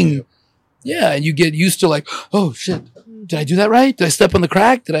doing? Yeah. And you get used to like, oh shit, did I do that right? Did I step on the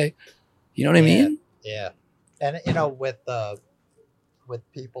crack? Did I, you know what I mean? Yeah. And, with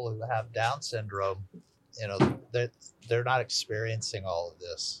people who have Down syndrome, they're not experiencing all of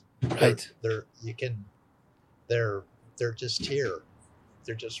this. Right. They're just here.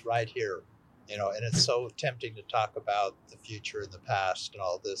 They're just right here. And it's so tempting to talk about the future and the past and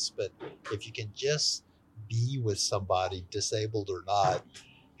all this, but if you can just be with somebody, disabled or not,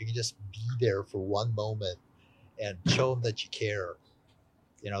 you can just be there for one moment and show them that you care.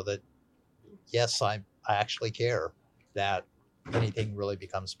 That yes, I actually care, that anything really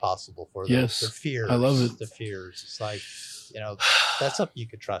becomes possible for them. Yes, the fears, I love it. The fears. It's like, that's something you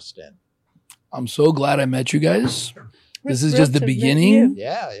could trust in. I'm so glad I met you guys. This is just the beginning.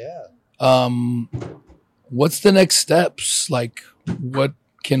 Yeah. What's the next steps? Like, what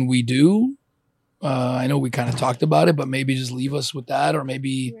can we do? I know we kind of talked about it, but maybe just leave us with that, or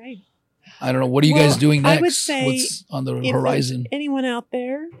maybe, I don't know. What are you guys doing next? I would say, what's on the horizon? Anyone out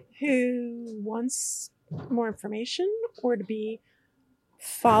there who wants more information or to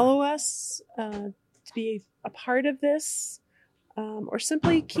follow us, to be a part of this, or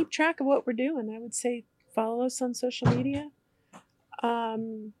simply keep track of what we're doing, I would say follow us on social media.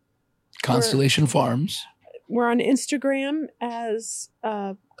 Constellation Farms. We're on Instagram as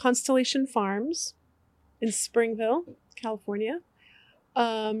Constellation Farms in Springville, California.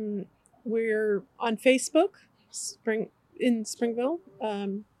 We're on Facebook in Springville.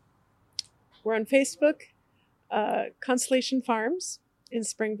 We're on Facebook, Constellation Farms in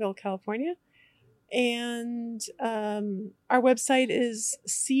Springville, California. And our website is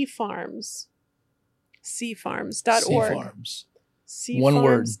cfarms.org. Cfarms.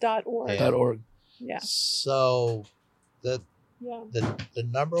 cfarms.org. Yeah. So the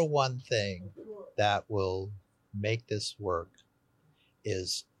number one thing that will make this work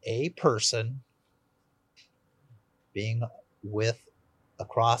is a person being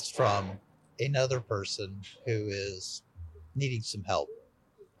across from another person who is needing some help.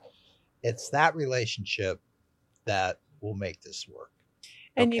 It's that relationship that will make this work.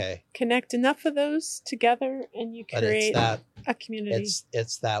 And you connect enough of those together and you create a community.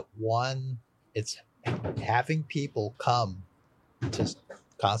 It's that one, it's having people come to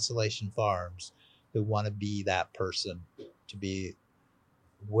Constellation Farms who want to be that person, to be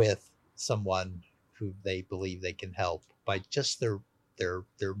with someone who they believe they can help by just their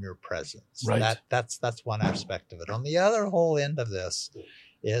mere presence. Right. That's one aspect of it. On the other whole end of this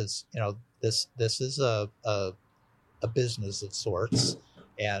is, this is a business of sorts,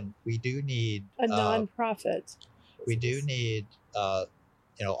 and we do need a nonprofit. We do need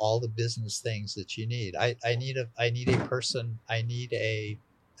all the business things that you need. I need a person. I need an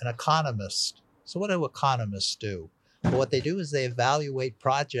economist. So what do economists do? Well, what they do is they evaluate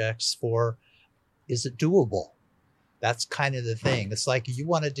projects for, is it doable? That's kind of the thing. It's like you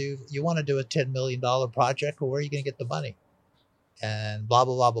want to do a $10 million project, well, where are you going to get the money? And blah,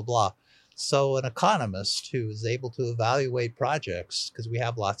 blah, blah, blah, blah. So an economist who is able to evaluate projects, because we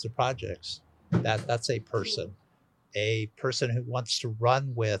have lots of projects, that's a person who wants to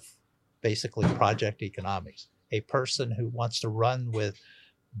run with basically project economics, a person who wants to run with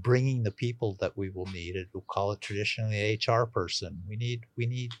bringing the people that we will need. We'll call it traditionally an HR person. We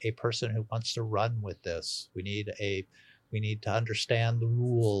need a person who wants to run with this. We need to understand the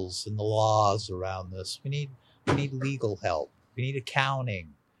rules and the laws around this. We need legal help. We need accounting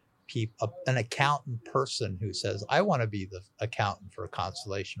people, an accountant person who says, I want to be the accountant for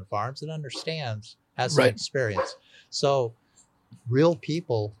Constellation Farms and understands, has some experience. So real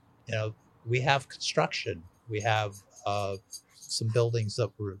people, we have construction. We have some buildings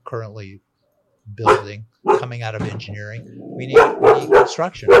that we're currently building coming out of engineering. We need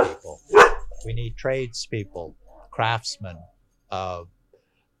construction people. We need tradespeople, craftsmen,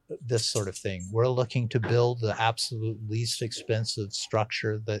 this sort of thing. We're looking to build the absolute least expensive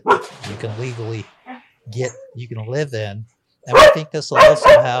structure that you can legally you can live in. And I think this will also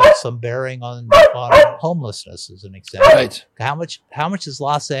have some bearing on homelessness, as an example. Right. How much is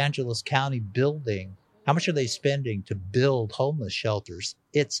Los Angeles County building? How much are they spending to build homeless shelters?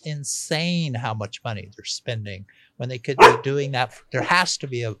 It's insane how much money they're spending when they could be doing that. There has to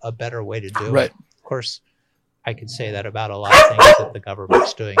be a better way to do Right. it. Of course, I could say that about a lot of things that the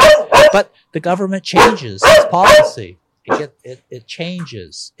government's doing. But the government changes its policy. It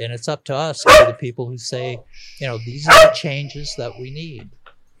changes, and it's up to us, to the people who say, these are the changes that we need.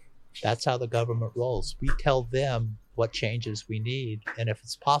 That's how the government rolls. We tell them what changes we need, and if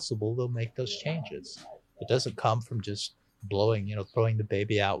it's possible, they'll make those changes. It doesn't come from just throwing the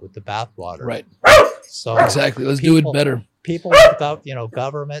baby out with the bathwater. Right. So Exactly. Let's do it better. People without,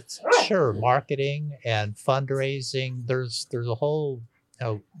 governments, sure, marketing and fundraising. There's a whole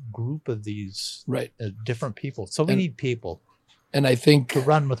group of these Right. Different people. So we need people And I think, to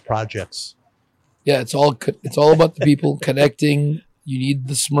run with projects. yeah, it's all about the people connecting. You need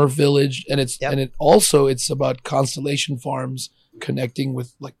the Smurf Village, and it's about Constellation Farms connecting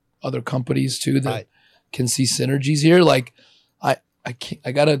with like other companies too that Right. can see synergies here. Like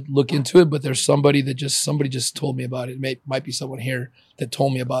I gotta look into it, but there's somebody just told me about it. Might be someone here that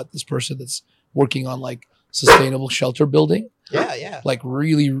told me about this person that's working on like sustainable shelter building, Yeah. like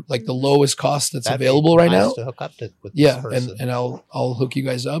really like the lowest cost that's That'd be available right nice now. to hook up with Yeah, this person. and I'll hook you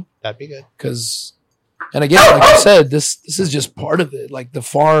guys up. That'd be good. Because, and again, like you said, this is just part of it. Like the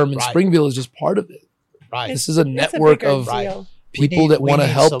farm in Right. Springville is just part of it. Right. This is a It's network bigger of deal. people that want to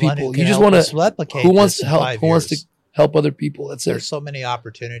help people. You just want to. Who wants to help? Who wants to help other people? That's There's it. so many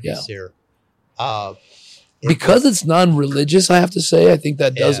opportunities Yeah. here. Because it's non-religious, I have to say, I think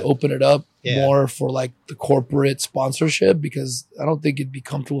that does Yeah. open it up Yeah. more for like the corporate sponsorship. Because I don't think it'd be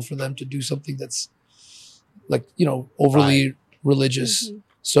comfortable for them to do something that's like overly religious. Mhm.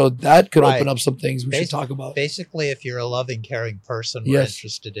 So that could Right. open up some things we should talk about. Basically, if you're a loving, caring person, we're Yes.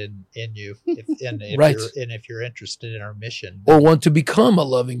 interested in you. Right. If you're interested in our mission, Or want to become a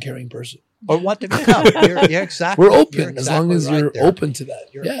loving, caring person. or what to become, you're exactly. We're open you're as long as exactly you're right there. open to that.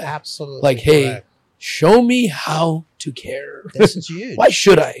 You're Yeah. absolutely Like, hey, correct. show me how to care. This is huge. Why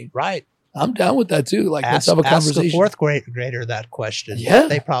should I? Right. I'm down with that too. Like, let's have a Ask conversation. a fourth grader that question. Yeah.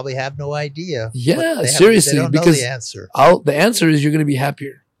 They probably have no idea. Yeah, They seriously, don't because know the answer. the answer is you're going to be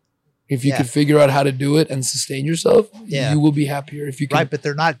happier. If you Yeah. can figure out how to do it and sustain yourself, Yeah. you will be happier. If you can, Right, but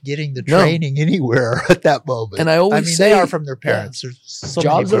they're not getting the No. training anywhere at that moment. And I always mean, say- they are from their parents. There's so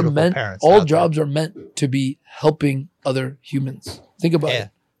jobs many are beautiful meant. parents All out there. jobs are meant to be helping other humans. Think about Yeah. it.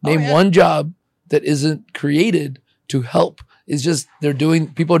 Name yeah. one job that isn't created to help. It's just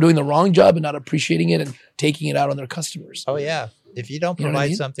people are doing the wrong job and not appreciating it and taking it out on their customers. Oh yeah. If you don't You know what I provide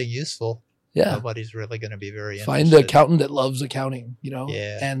mean? something useful, Yeah. nobody's really going to be very Find interested. the accountant that loves accounting,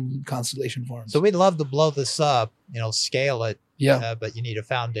 Yeah. and Constellation Farms. So we'd love to blow this up, scale it, yeah. but you need a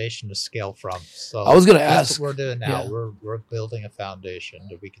foundation to scale from. So I was going to that's ask what we're doing now. Yeah. We're building a foundation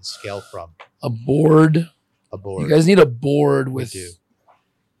that we can scale from. a board. A board. You guys need a board We with do.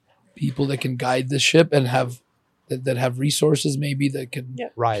 people that can guide the ship and that have resources maybe that can Yeah.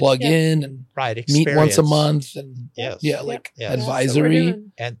 Right. plug Yeah. in and Right. meet once a Experience. month and Yes. yeah, like Yeah. That's what we're advisory.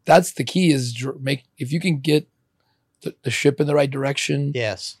 doing. And That's the key is if you can get the ship in the right direction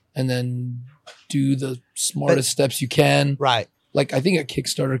yes. and then do the smartest steps you can. Right. Like I think a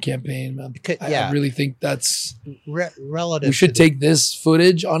Kickstarter campaign, man. Because, I really think that's relative. we should to the- take this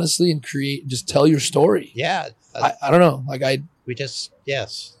footage honestly and just tell your story. Yeah. I don't know. Like We just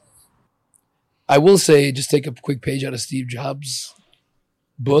yes. I will say, just take a quick page out of Steve Jobs'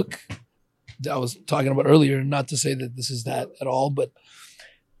 book that I was talking about earlier. Not to say that this is that at all, but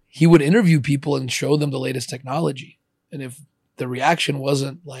he would interview people and show them the latest technology. And if the reaction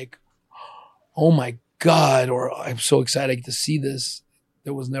wasn't like, oh my God, or I'm so excited to see this,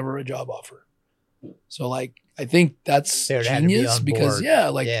 there was never a job offer. So like, I think that's They had to be genius on because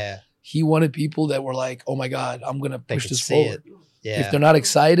board. yeah, he wanted people that were like, oh my God, I'm going to They push could this see forward. it. Yeah. If they're not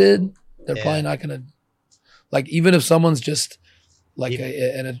excited, they're Yeah. probably not going to like, even if someone's just like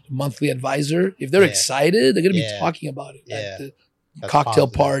Even- a monthly advisor, if they're Yeah. excited, they're going to Yeah. be talking about it Yeah. at the That's cocktail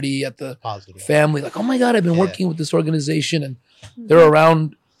positive. party, at the Positive. family. Like, oh my God, I've been Yeah. working with this organization and they're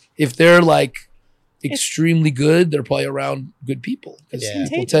around. If they're like extremely good, they're probably around good people because Yeah.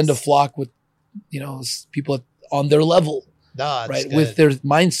 people tend to Contagious. flock with, people on their level, No, it's right? good. With their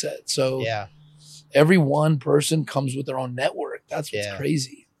mindset. So yeah. every one person comes with their own network. That's what's Yeah.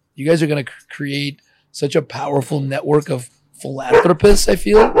 crazy. You guys are going to create such a powerful network of philanthropists, I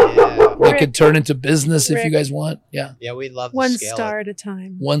feel, Yeah. that could turn into business if you Rick. guys want. Yeah. Yeah, we love to One scale star it. at a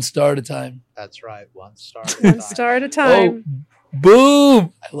time. One star at a time. That's right. One star. At a One time. star at a time.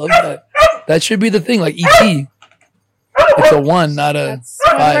 Boom. I love that. That should be the thing, like ET. It's a 1, not a That's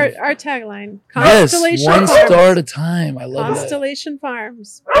one of 5. our tagline. Yes, Constellation 1 Farms. star at a time. I love that. Constellation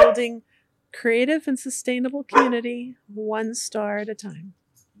Farms, building creative and sustainable community, 1 star at a time.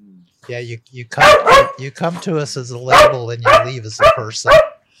 Yeah, you come to us as a label and you leave as a person.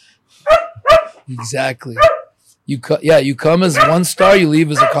 Exactly. You come as 1 star, you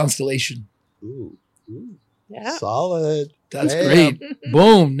leave as a constellation. Ooh, Yeah. solid. That's Damn. great.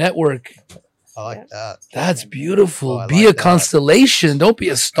 Boom, network. I like that. That's beautiful. Oh, I Be like a that. constellation. Don't be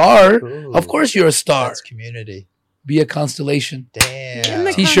a star. Ooh, Of course you're a star. that's community. Be a constellation. Damn. In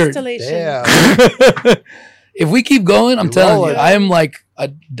the T-shirt. constellation. Damn. If we keep going, I'm You're telling you, rolling. I am like a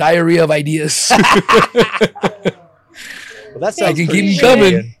diarrhea of ideas. Well, that I sounds can pretty keep them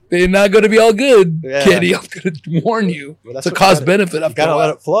shady. coming. They're not going to be all good, Yeah. Kenny. I'm going to warn you. Well, It's that's a what cost you benefit You after a gotta let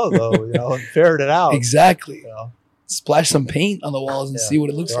while. it flow though, and ferret it out. Exactly. You know? Splash some paint on the walls and Yeah. see what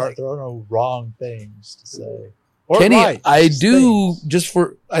it looks There like. are no wrong things to say. Or Kenny, right, I just do things. just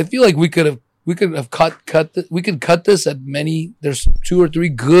for. I feel like we could have cut this at many. There's 2 or 3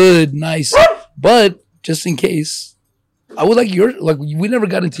 good, nice, but just in case, I would like we never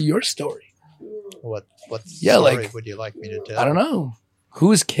got into your story. What Yeah, story like- would you like me to tell? I don't know.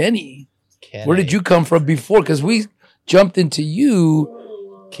 Who is Kenny? Kenny. Where did you come from before? Because we jumped into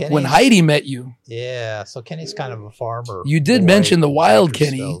you Kenny's, when Heidi met you. Yeah, so Kenny's kind of a farmer. You did boy mention the from wild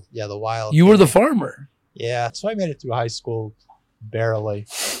Bakersfield. Kenny. Yeah, the wild. You were the Kenny. farmer. Yeah, so I made it through high school barely,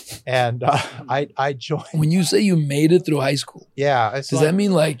 and I joined. When you say you made it through high school, Yeah, it's does like, that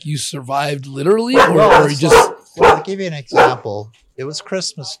mean like you survived literally, or Well, you it's just? Well, to give you an example, it was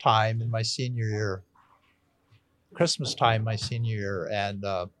Christmas time in my senior year. And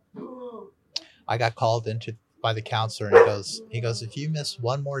I got called into by the counselor, and he goes, if you miss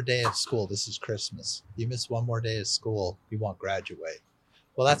one more day of school, this is Christmas. You miss one more day of school, you won't graduate.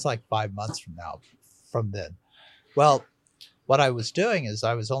 Well, that's like 5 months from then. Well, what I was doing is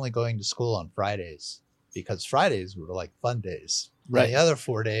I was only going to school on Fridays because Fridays were like fun days. Right. And the other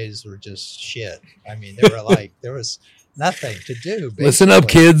 4 days were just shit. I mean, they were like, there was nothing to do. Listen up,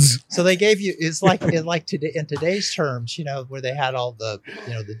 basically. kids. So they gave you, it's like today, in today's terms, where they had all the,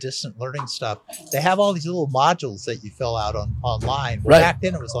 the distant learning stuff. They have all these little modules that you fill out online. Well, Right. Back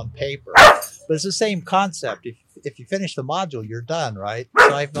then it was on paper, but it's the same concept. If you finish the module, you're done, right?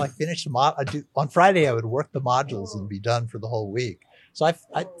 So I finished on Friday. I would work the modules and be done for the whole week. So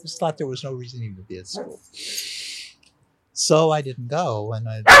I just thought there was no reason even to be at school. So I didn't go,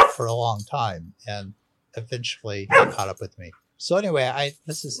 for a long time, and eventually it caught up with me. So anyway,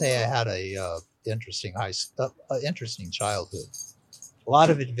 let's just say I had a interesting interesting childhood, a lot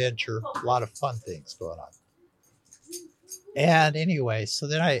of adventure, a lot of fun things going on. And anyway, so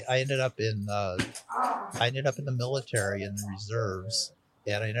then I ended up in the military in the reserves,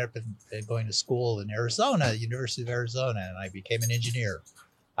 and I ended up in going to school in Arizona, University of Arizona, and I became an engineer,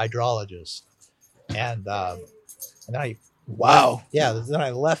 hydrologist, and then I Wow. yeah, then I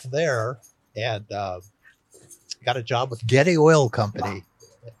left there and got a job with Getty Oil Company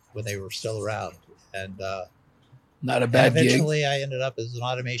when they were still around, and Not a bad gig. eventually I ended up as an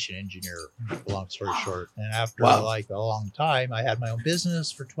automation engineer. Long story short, and after Wow. like a long time, I had my own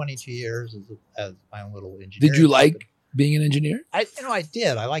business for 22 years as my own little engineer. Did you like being an engineer? I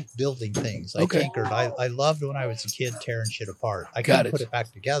did. I liked building things. I Okay. tinkered. I loved when I was a kid tearing shit apart. I Got couldn't it. put it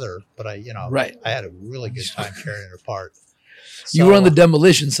back together, but Right. I had a really good time tearing it apart. You were on So, the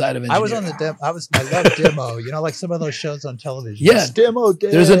demolition side of engineering. I was on the I love demo. Like some of those shows on television. Yeah. It's demo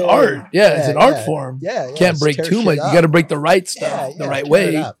day. There's an art. Yeah, it's an art yeah. form. Yeah, Can't it's break tear too shit much. You up. got to break the right stuff the right tear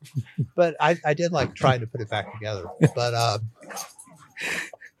way. it up. But I did like trying to put it back together. But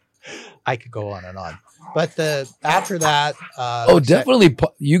I could go on and on. But after that, Oh, definitely.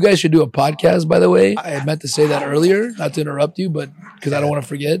 You guys should do a podcast, by the way. I meant to say that earlier, not to interrupt you, but because I don't want to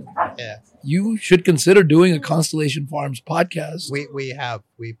forget. Yeah. You should consider doing a Constellation Farms podcast. We've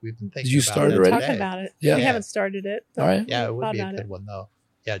been thinking. Did you about start it already? Talk today. about it. Yeah. We haven't started it. All right. Yeah, it would Thought be a about good it. one though.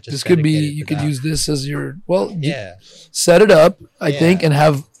 Yeah, just This could be, dedicated you to could that. use this as your, Yeah. set it up, I Yeah. think, and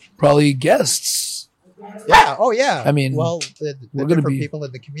have probably guests. Yeah. Oh, yeah. I mean, well, the we're gonna different be- people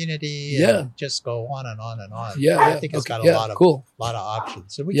in the community. Yeah. And just go on and on and on. Yeah. I think it's got a yeah, lot of cool.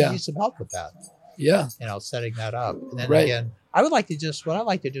 options, and we Yeah. can use some help with that. Yeah. Setting that up, and then Right. again, what I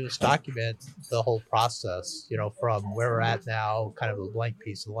like to do is document the whole process. From where we're at now, kind of a blank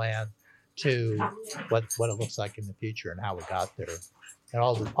piece of land, to what it looks like in the future and how we got there, and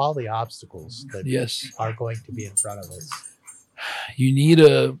all the obstacles that Yes. are going to be in front of us. You need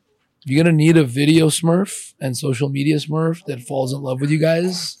a you're gonna need a video Smurf and social media Smurf that falls in love with you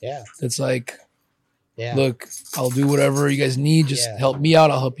guys. Yeah. That's like, Yeah. look, I'll do whatever you guys need. Just Yeah. help me out.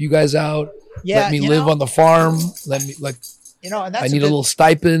 I'll help you guys out. Yeah. Let me live on the farm. Let me and that's I need a little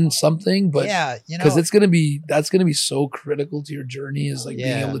stipend, something. But yeah, because that's gonna be so critical to your journey is like being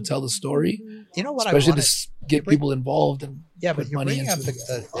Yeah. able to tell the story, you know what especially I wanted, to get people involved and yeah, but put you're money bringing up into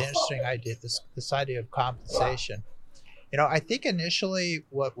the interesting idea, this idea of compensation. I think initially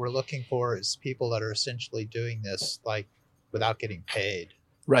what we're looking for is people that are essentially doing this like without getting paid.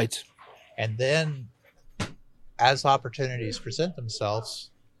 right. And then as opportunities present themselves,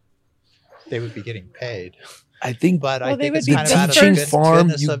 they would be getting paid. I think But I Well, they think would it's be kind of the out of teaching the farm,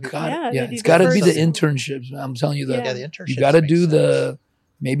 goodness you of got Yeah, yeah, they'd it's be got to the be the first. internships. I'm telling you that Yeah. the internships you got to make do sense.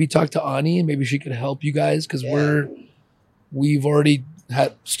 maybe talk to Ani and maybe she could help you guys because Yeah. we've already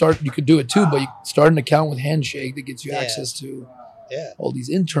you could do it too, but you start an account with Handshake that gets you Yeah. access to Yeah. all these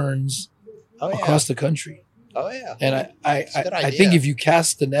interns Oh yeah. across the country. Oh yeah. And It's a good I idea. think if you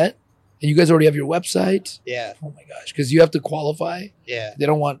cast the net and you guys already have your website, Yeah. oh my gosh, because you have to qualify. Yeah. They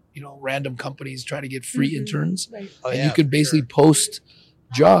don't want random companies trying to get free Mhm. interns. Right. Oh And yeah. you could for basically sure. post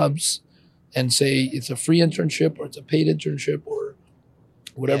jobs and say it's a free internship or it's a paid internship or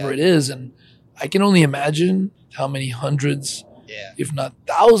whatever Yeah. it is. And I can only imagine how many hundreds, Yeah. if not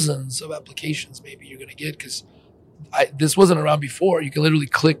thousands of applications maybe you're going to get because this wasn't around before. You can literally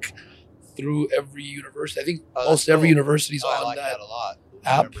click through every university. I think Oh, that's most every cool. university's Oh, I on like that. that a lot.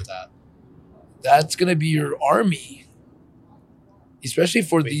 app. Remember that. That's going to be your army, especially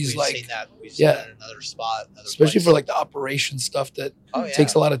for these We've like, seen that. We've seen yeah. that in another spot. Another especially place. for like the operation stuff that Oh yeah.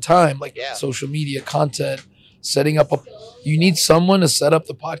 takes a lot of time, like Yeah. social media content, setting up you need someone to set up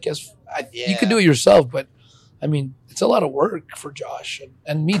the podcast. You could do it yourself, but I mean, it's a lot of work for Josh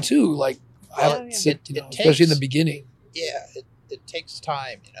and me too. Like I Well, have to yeah. sit, It especially in the takes- beginning. Yeah. It takes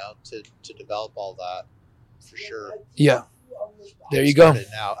time, to develop all that for sure. Yeah. There you go. Started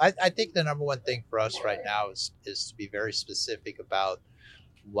Now, I think the number one thing for us right now is to be very specific about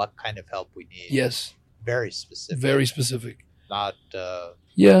what kind of help we need. Yes. Very specific. Very specific. Not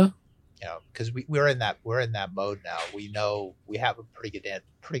Yeah. because we're in that mode now. We know we have a pretty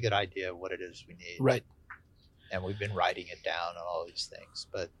good idea of what it is we need, Right. and we've been writing it down and all these things.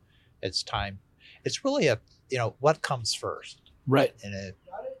 But it's time. It's really what comes first, Right. and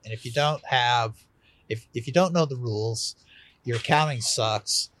if you don't have if you don't know the rules, your accounting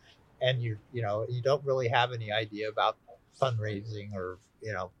sucks, and you don't really have any idea about fundraising or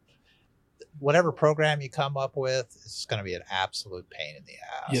whatever program you come up with, it's going to be an absolute pain in the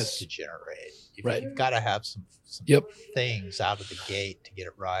ass Yes. to generate. Right. You've got to have some Yep. things out of the gate to get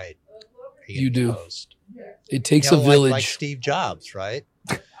it right. Or You get do. toast. It takes You know, a village. like Steve Jobs, right?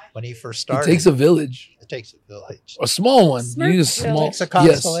 When he first It started, takes a village. it takes a village. A small one. You need a Smurf small. village. It's a Yes.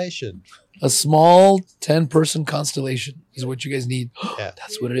 constellation. A small 10-person constellation is what you guys need. Yeah.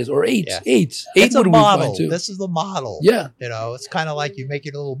 That's what it is. Or eight. Yeah. Eight It's a would be model. fine too. This is the model. Yeah. It's kind of like you make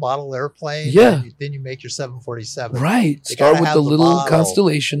your little model airplane. Yeah. Then you make your 747. Right. You Start gotta with have the the little model.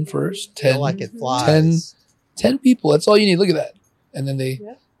 constellation first. Feel 10, like it flies. 10 people. That's all you need. Look at that. And then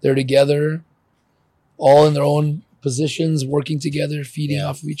Yeah. they're together, all in their own positions, working together, feeding Yeah.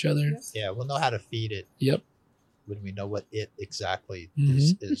 off of each other. Yeah, we'll know how to feed it Yep. when we know what it exactly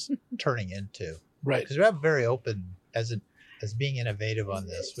Mhm. is turning into. Right. Because we have very open as being innovative on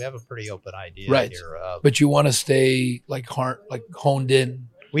this. We have a pretty open idea Right. here. Of, But you want to stay like honed in.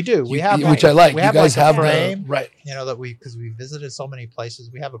 we do. We You- have which I like. We You have guys like a have frame. right. That because we visited so many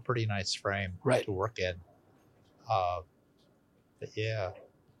places. We have a pretty nice frame Right. to work in. But yeah,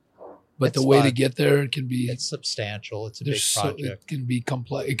 But It's the way to fun. get there can be it's substantial. It's a big there's project. it can be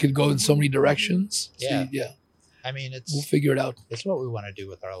complex. It could go in so many directions. So Yeah. yeah. I mean, We'll figure it out. it's what we want to do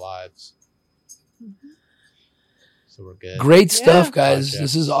with our lives. Mhm. So we're good. Great stuff, Yeah. guys. Project.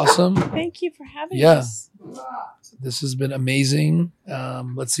 This is awesome. Thank you for having Yeah. us. This has been amazing.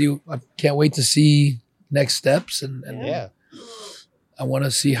 Let's see. I can't wait to see next steps, and Yeah. I want to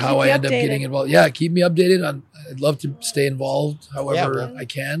see how Keep I you end up updated. getting involved. Yeah, keep me updated. I'd love to stay involved, however well- I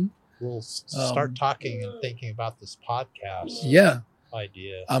can. We'll start Um, talking and thinking about this podcast Yeah,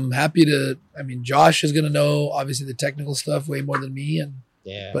 idea. I'm happy to. I mean, Josh is going to know obviously the technical stuff way more than me,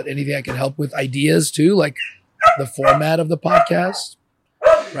 Yeah. but anything I can help with, ideas too, like the format of the podcast,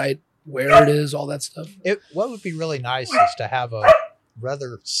 right? Where it is, all that stuff. What would be really nice is to have a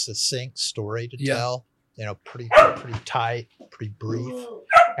rather succinct story to Yeah. tell. Pretty tight, pretty brief,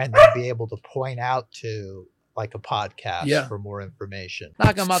 and then be able to point out to like a podcast Yeah. for more information.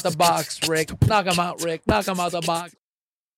 Knock him out the box, Rick. Knock him out, Rick. Knock him out the box.